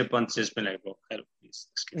 And Rishabh Pant's just been like, bro, hello, please.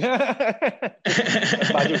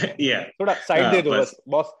 Yeah. Thoda side de do,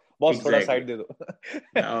 boss. Exactly. Thoda side de do.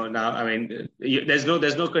 Now, I mean, there's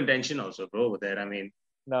no contention also, bro, over there. I mean,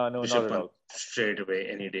 no, not at all. Straight away,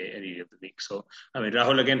 any day of the week. So, I mean,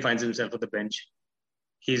 Rahul again finds himself on the bench.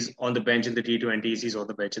 He's on the bench in the T20s. He's on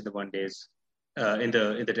the bench in the one-days. In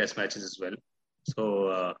the test matches as well. So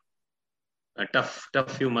a tough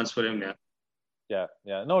few months for him, yeah.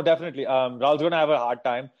 No, definitely. Rahul's going to have a hard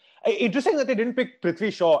time. Interesting that they didn't pick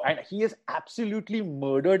Prithvi Shaw, and he has absolutely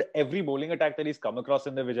murdered every bowling attack that he's come across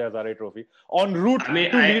in the Vijay Hazare Trophy en route to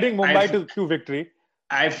leading Mumbai to victory.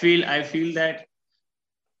 I feel that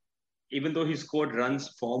even though he scored runs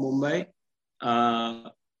for Mumbai,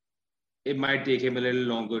 it might take him a little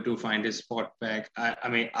longer to find his spot back. I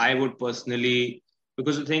mean, I would personally,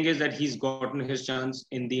 because the thing is that he's gotten his chance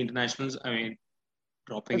in the internationals. I mean,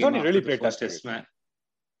 dropping him out of the first test match.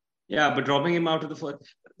 Yeah, but dropping him out of the first,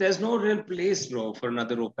 there's no real place, bro, for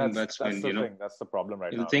another opening batsman. That's the thing. That's the problem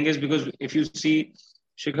right now. The thing is, because if you see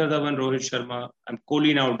Shikhar Dhawan, Rohit Sharma, and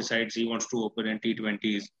Kohli now decides he wants to open in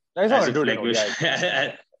T20s No, he's not as going if to do like it. we're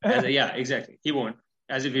Yeah. yeah, exactly. He won't,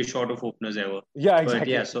 as if we're short of openers ever. Yeah, But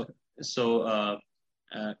exactly. yeah, so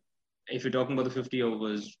if you're talking about the 50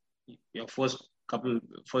 overs, your first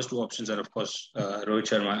two options are of course Rohit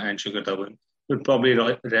Sharma and Shikhar Dhawan. You'd probably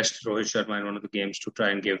rest Rohit Sharma in one of the games to try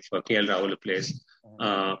and give KL Rahul a place.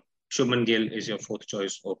 Uh, Shubman Gill is your fourth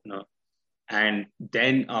choice opener. And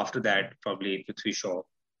then after that, probably Prithvi Shaw.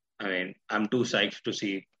 I mean, I'm too psyched to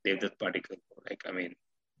see Devdutt Padikkal. Like, I mean,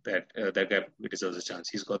 that guy deserves a chance.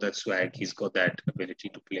 He's got that swag. He's got that ability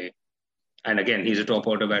to play. And again, he's a top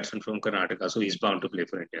order batsman from Karnataka, so he's bound to play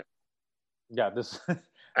for India. Yeah, this.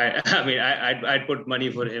 I mean, I'd put money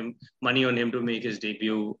on him to make his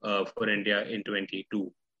debut for India in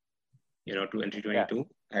 22. 2022.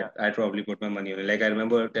 Yeah. I'd probably put my money on it. Like I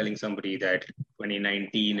remember telling somebody that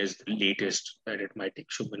 2019 is the latest that it might take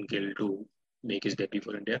Shubman Gill to make his debut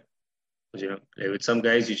for India. Because, with some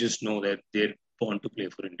guys, you just know that they're born to play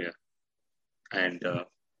for India. And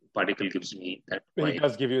Padikkal gives me that vibe. He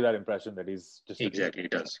does give you that impression that he's just exactly. He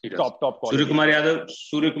does. Top quality.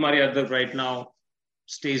 Surya Kumar Yadav right now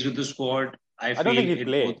stays with the squad. I don't think he'd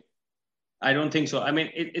play. I don't think so. I mean,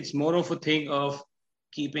 it's more of a thing of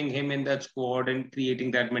keeping him in that squad and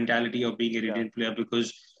creating that mentality of being a Indian player,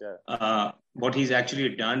 because what he's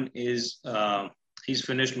actually done is he's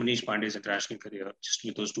finished Manish Pandey's international career just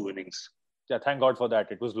with those 2 innings. Yeah, thank God for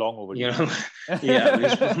that. It was long overdue.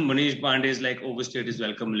 Manish Pandey's like overstayed his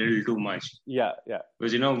welcome a little too much. Yeah.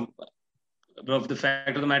 Because but the fact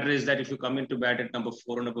of the matter is that if you come into bat at number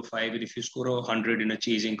 4 or number 5, and if you score 100 in a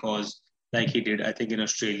chasing cause like he did, I think in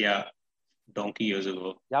Australia donkey years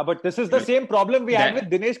ago. Yeah, but this is the same problem we had with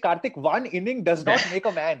Dinesh Karthik. 1 inning does not make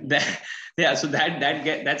a man. So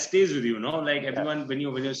that stays with you, Like everyone, when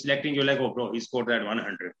you're selecting, you're like, oh, bro, he scored that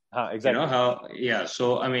 100. Exactly.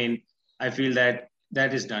 So I mean, I feel that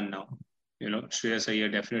is done now. Shreyas Iyer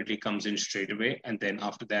definitely comes in straight away, and then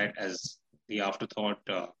after that, as the afterthought,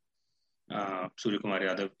 Surya Kumar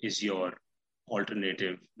Yadav is your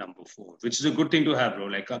alternative number 4, which is a good thing to have, bro.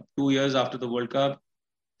 Like 2 years after the World Cup,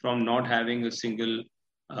 from not having a single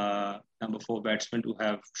number 4 batsman to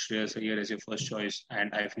have Shreyas Iyer as your first choice,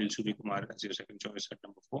 and I feel Surya Kumar as your second choice at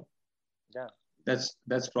number 4. Yeah,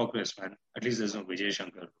 that's progress, man. At least there's no Vijay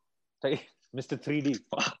Shankar. Mr. 3D.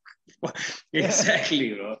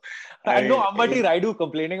 Exactly, bro. I know Ambati Raidu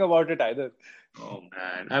complaining about it either. Oh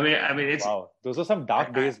man, I mean, it's wow. Those are some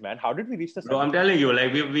dark days, man. How did we reach the? Bro, I'm telling you,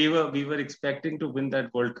 like we were expecting to win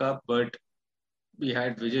that World Cup, but we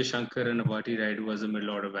had Vijay Shankar and Ambati Raidu as a middle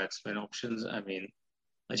order batsman options. I mean,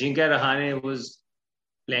 Ajinkya Rahane was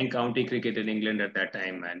playing county cricket in England at that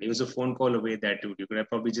time, man. He was a phone call away, that dude. You could have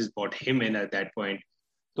probably just bought him in at that point.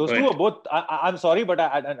 Those two are both. I'm sorry, but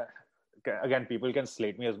again, people can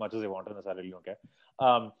slate me as much as they want on this. I really don't care.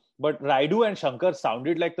 But Raidu and Shankar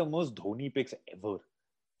sounded like the most Dhoni picks ever.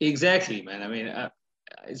 Exactly, man. I mean,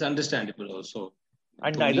 it's understandable also.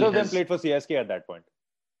 And neither of them played for CSK at that point.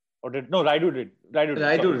 Or Raidu did. Raidu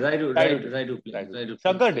played.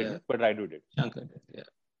 Shankar did, but Raidu did. Shankar did,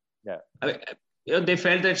 yeah. I mean, they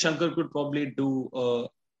felt that Shankar could probably do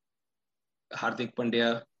Hardik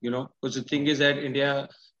Pandya, because the thing is that India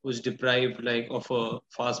was deprived of a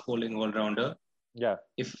fast bowling all-rounder. Yeah.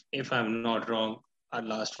 If I'm not wrong, our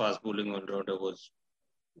last fast bowling all-rounder was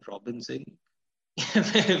Robinson.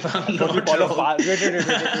 If I'm not wrong.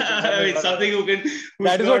 It's something who can...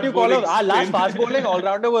 That is what you call our last fast bowling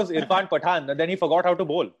all-rounder was Irfan Pathan, and then he forgot how to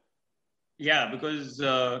bowl. Yeah, because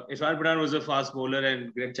Irfan Pathan was a fast bowler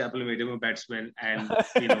and Greg Chappell made him a batsman, and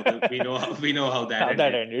we know how that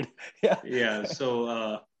ended. Yeah.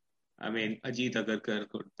 So I mean, Ajit Agarkar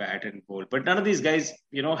could bat and bowl, but none of these guys,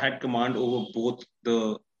 had command over both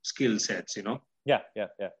the skill sets. Yeah.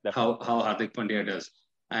 Definitely. How Hardik Pandya does.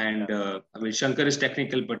 And I mean, Shankar is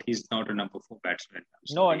technical, but he's not a number 4 batsman.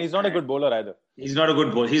 No, and he's not a good bowler either. He's not a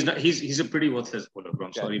good bowler. He's a pretty worthless bowler, bro.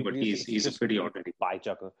 I'm sorry, but he's a pretty ordinary pie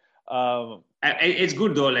chucker. It's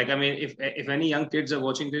good though. Like, I mean, if any young kids are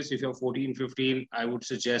watching this, if you're 14, 15, I would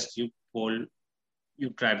suggest you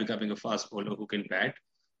try becoming a fast bowler who can bat,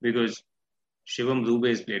 because Shivam Dube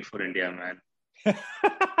has played for India, man.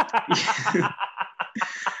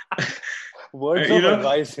 Words of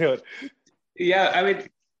advice here. Yeah, I mean,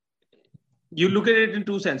 you look at it in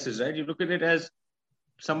 2 senses, right? You look at it as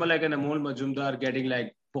someone like an Amol Majumdar getting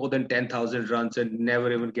like more than 10,000 runs and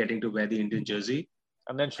never even getting to wear the Indian jersey.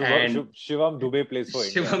 And then Shivam Dube plays for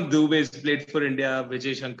India. Shivam Dube has played for India.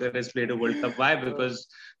 Vijay Shankar has played a World Cup. Why? Because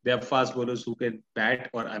they are fast bowlers who can bat,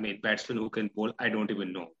 or I mean, batsmen who can bowl. I don't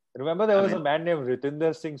even know. Remember, there was a man named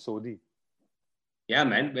Ritinder Singh Sodhi. Yeah,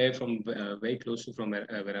 man. Very close to from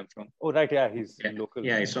where I'm from. Oh, right. Yeah, he's Yeah, local.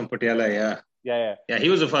 yeah, he's from Patiala. Yeah, Yeah. yeah. He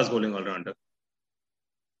was a fast bowling all rounder.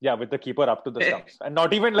 Yeah, with the keeper up to the stumps. And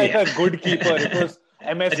not even like a good keeper. It was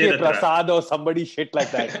MSK Ajay Prasad or somebody shit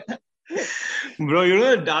like that. Bro, you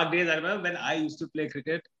know the dark days I remember when I used to play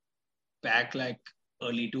cricket back like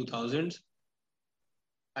early 2000s.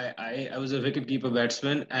 I was a wicketkeeper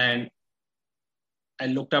batsman and I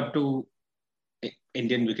looked up to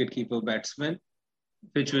Indian wicketkeeper batsmen,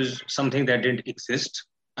 which was something that didn't exist.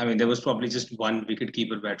 I mean, there was probably just one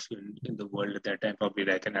wicketkeeper batsman in the world at that time, probably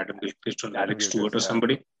like an Adam Gilchrist or an Adam Alex Stewart or Gilchrist,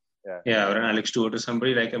 somebody. yeah. Yeah, or an Alex Stewart or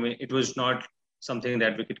somebody. Like, I mean, it was not something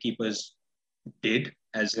that wicketkeepers did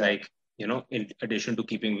as like, you know, in addition to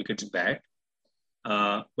keeping wickets back.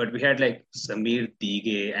 But we had like Samir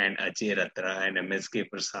Dige and Ajay Ratra and MSK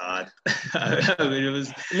Prasad. I mean, it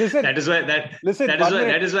was Listen, that is why that listen, that is why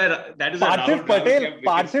that is why that is why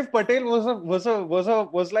Parthiv Patel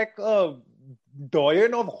was like a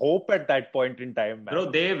doyen of hope at that point in time, man.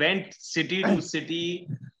 Bro, they went city to city,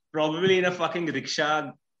 probably in a fucking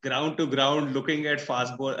rickshaw, ground to ground, looking at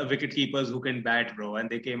fast ball wicket keepers who can bat, bro. And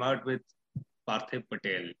they came out with Parthiv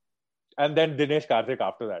Patel. And then Dinesh Karthik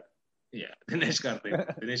after that. Yeah, Dinesh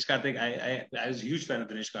Karthik. I was a huge fan of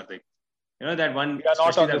Dinesh Karthik. You know that one. We are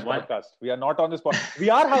not on this podcast. We are not on this podcast. We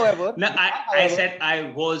are, however. No, I said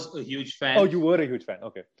I was a huge fan. Oh, you were a huge fan.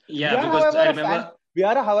 Okay. Yeah, because I remember. We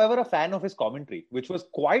are, however, a fan of his commentary, which was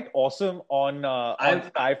quite awesome on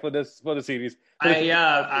Sky for the series.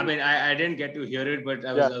 I mean, I didn't get to hear it, but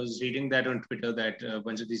I was reading that on Twitter that a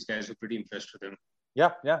bunch of these guys were pretty impressed with him.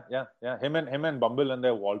 Yeah. Him and Bumble and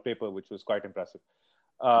their wallpaper, which was quite impressive.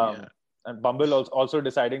 And Bumble also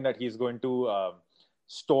deciding that he's going to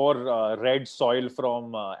store red soil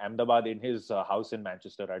from Ahmedabad in his house in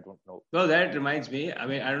Manchester. I don't know. Well, that reminds me. I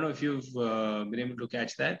mean, I don't know if you've been able to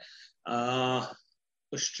catch that.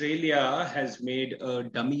 Australia has made a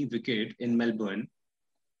dummy wicket in Melbourne,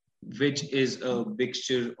 which is a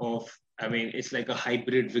mixture of. I mean, it's like a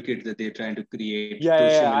hybrid wicket that they're trying to create.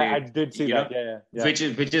 I did see that. Yeah. Which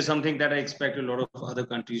is something that I expect a lot of other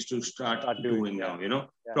countries to start doing now. You know,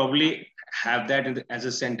 probably have that as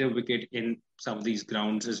a center wicket in some of these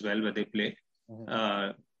grounds as well where they play.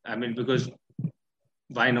 Mm-hmm. I mean, because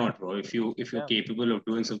why not, bro? If you're capable of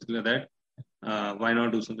doing something like that, why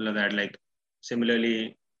not do something like that? Like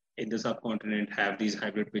similarly, in the subcontinent, have these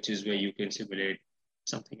hybrid pitches where you can simulate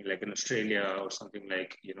something like in Australia or something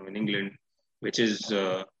like, you know, in England, which is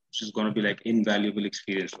going to be like invaluable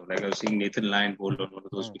experience. Like I was seeing Nathan Lyon bowl on one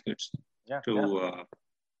of those wickets you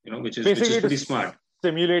know, which is pretty smart.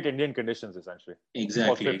 Simulate Indian conditions, essentially.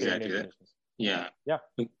 Exactly. Yeah.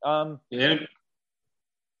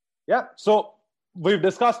 So we've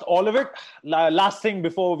discussed all of it. Last thing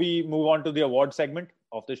before we move on to the award segment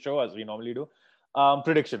of the show, as we normally do,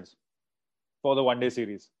 predictions for the one-day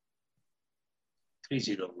series.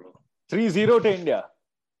 3-0, bro. 3-0 to India.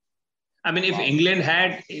 I mean, if England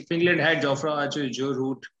had Jofra Archer, Joe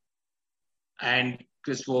Root, and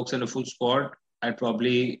Chris Wokes in a full squad, I'd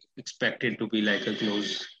probably expect it to be like a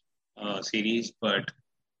close series. But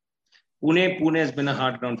Pune has been a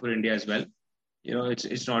hard ground for India as well. You know,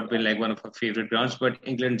 it's not been like one of our favorite grounds, but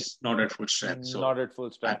England's not at full strength. So not at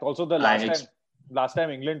full strength. Also, the last time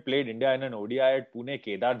England played India in an ODI at Pune,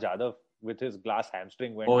 Kedar Jadhav with his glass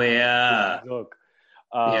hamstring went. Oh yeah.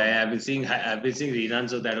 I've been seeing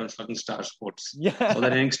reruns of that on fucking Star Sports. Yeah. So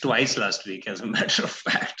that innings twice last week, as a matter of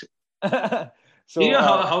fact. So you know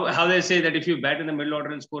how they say that if you bat in the middle order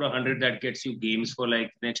and score 100, that gets you games for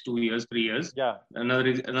like next 2 years, 3 years. Yeah.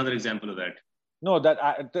 Another example of that. No,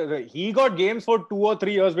 he got games for 2 or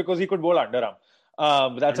 3 years because he could bowl underarm.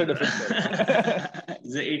 That's a different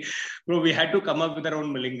story. Bro, we had to come up with our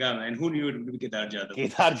own Malinga, man. Who knew it would be Kedar Jadhav?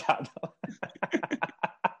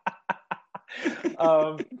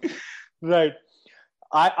 Right.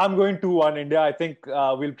 I'm going 2-1 India. I think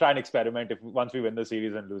we'll try and experiment once we win the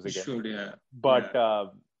series and lose again. Should, yeah. But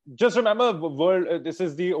just remember, this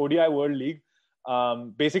is the ODI World League.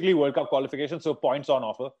 Basically, World Cup qualification, so points on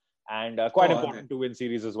offer. And quite important to win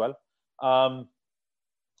series as well.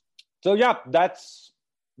 So yeah, that's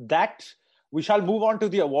that. We shall move on to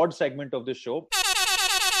the award segment of this show.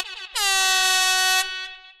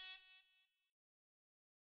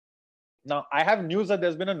 Now, I have news that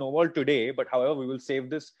there's been a no ball today, but however, we will save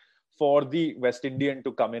this for the West Indian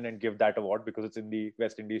to come in and give that award because it's in the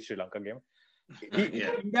West Indies Sri Lanka game.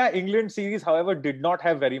 India-England series, however, did not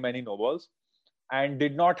have very many no balls and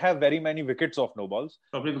did not have very many wickets of no balls.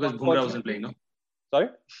 Probably because Bumrah wasn't playing, no? Sorry?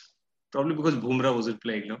 Probably because Bumrah wasn't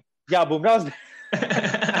playing, no? Yeah, Bumrah was...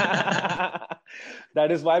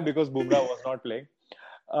 That is why, because Bumrah was not playing.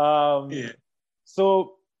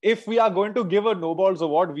 So if we are going to give a no balls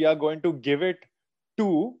award, we are going to give it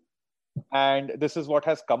to, and this is what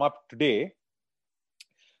has come up today.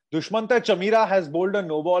 Dushmanta Chamira has bowled a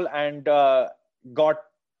no ball and he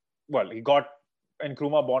got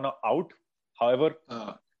Nkrumah Bonner out. However,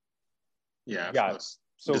 Of course.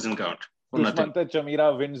 So doesn't count. Dushmanta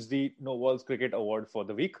Chamira wins the No Balls Cricket Award for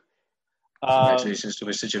the week. Congratulations to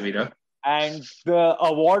Mr. Chamira. And the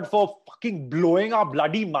award for fucking blowing our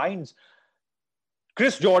bloody minds.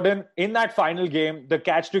 Chris Jordan, in that final game, the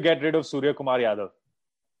catch to get rid of Surya Kumar Yadav.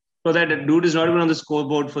 So that dude is not even on the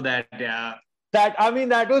scoreboard for that. Yeah. That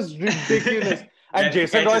was ridiculous. And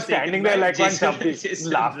Jason Roy standing there like one chumpy,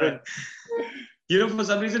 laughing. For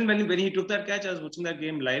some reason, when he took that catch, I was watching that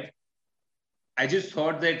game live. I just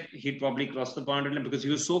thought that he'd probably cross the boundary line because he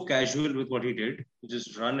was so casual with what he did. You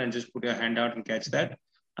just run and just put your hand out and catch that.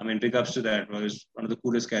 I mean, big ups to that. It was one of the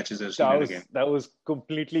coolest catches I've seen in the game. That was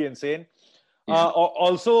completely insane. Yeah.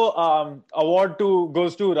 Also, award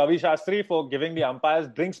goes to Ravi Shastri for giving the umpires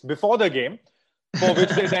drinks before the game, for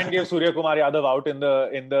which they then gave Surya Kumar Yadav out in the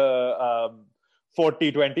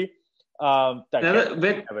 40-20.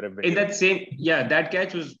 That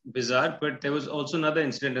catch was bizarre, but there was also another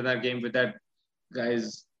incident in that game with that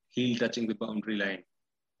guy's heel touching the boundary line.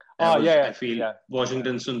 I feel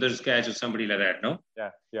Washington Sundar's catch or somebody like that, no?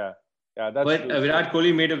 Yeah. That's but Virat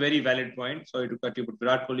Kohli made a very valid point. Sorry to cut you, but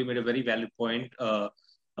Virat Kohli made a very valid point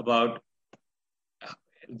about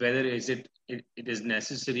whether it is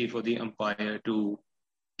necessary for the umpire to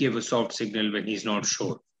give a soft signal when he's not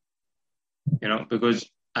sure. Because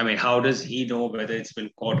I mean, how does he know whether it's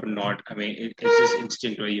been caught or not? I mean, it's just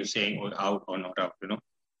instinct where you're saying out or not out.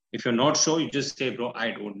 If you're not sure, you just say, bro,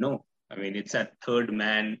 I don't know. I mean, it's that third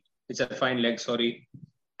man. It's a fine leg,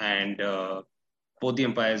 and both the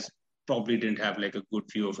umpires probably didn't have like a good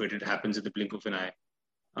view of it. It happens in the blink of an eye.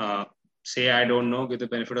 Say I don't know, give the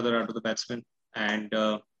benefit of the doubt to the batsman, and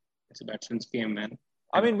it's a batsman's game, man.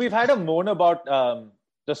 I mean, we've had a moan about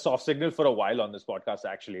the soft signal for a while on this podcast,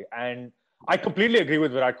 actually, and I completely agree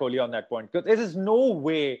with Virat Kohli on that point, because there is no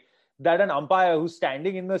way that an umpire who's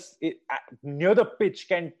standing near the pitch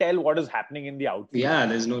can tell what is happening in the outfield.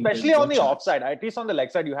 Yeah, especially on the offside. At least on the leg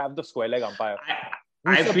side, you have the square leg umpire.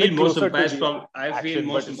 I feel most umpires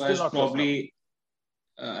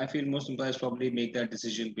probably make that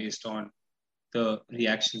decision based on the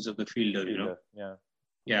reactions of the fielder.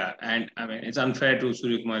 Yeah, and I mean, it's unfair to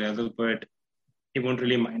Surya Kumar Yadav, but he won't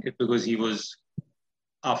really mind it because it was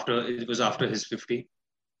after his 50.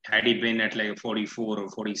 Had he been at like a 44 or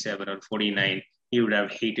 47 or 49, he would have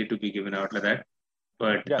hated to be given out like that.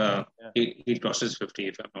 But he crosses 50,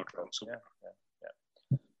 if I'm not wrong. So,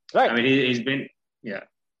 right. I mean, he's been,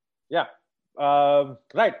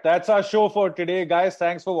 right. That's our show for today, guys.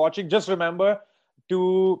 Thanks for watching. Just remember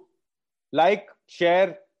to like,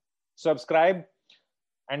 share, subscribe,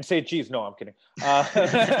 and say cheese. No, I'm kidding.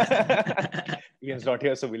 Ian's not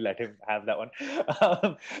here, so we'll let him have that one.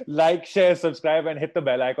 Like, share, subscribe, and hit the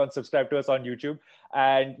bell icon. Subscribe to us on YouTube.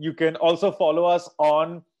 And you can also follow us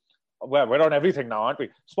on, we're on everything now, aren't we?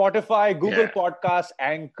 Spotify, Google Podcasts,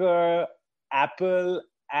 Anchor, Apple,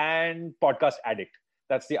 and Podcast Addict.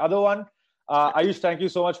 That's the other one. Ayush, thank you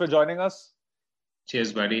so much for joining us.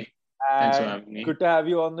 Cheers, buddy. Thanks for having me. Good to have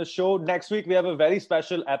you on the show. Next week, we have a very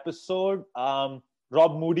special episode.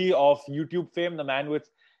 Rob Moody of YouTube fame, the man with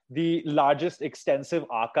the largest extensive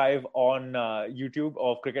archive on YouTube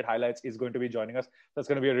of cricket highlights, is going to be joining us. That's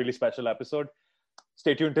going to be a really special episode.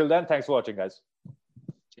 Stay tuned till then. Thanks for watching, guys.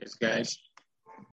 Cheers, guys.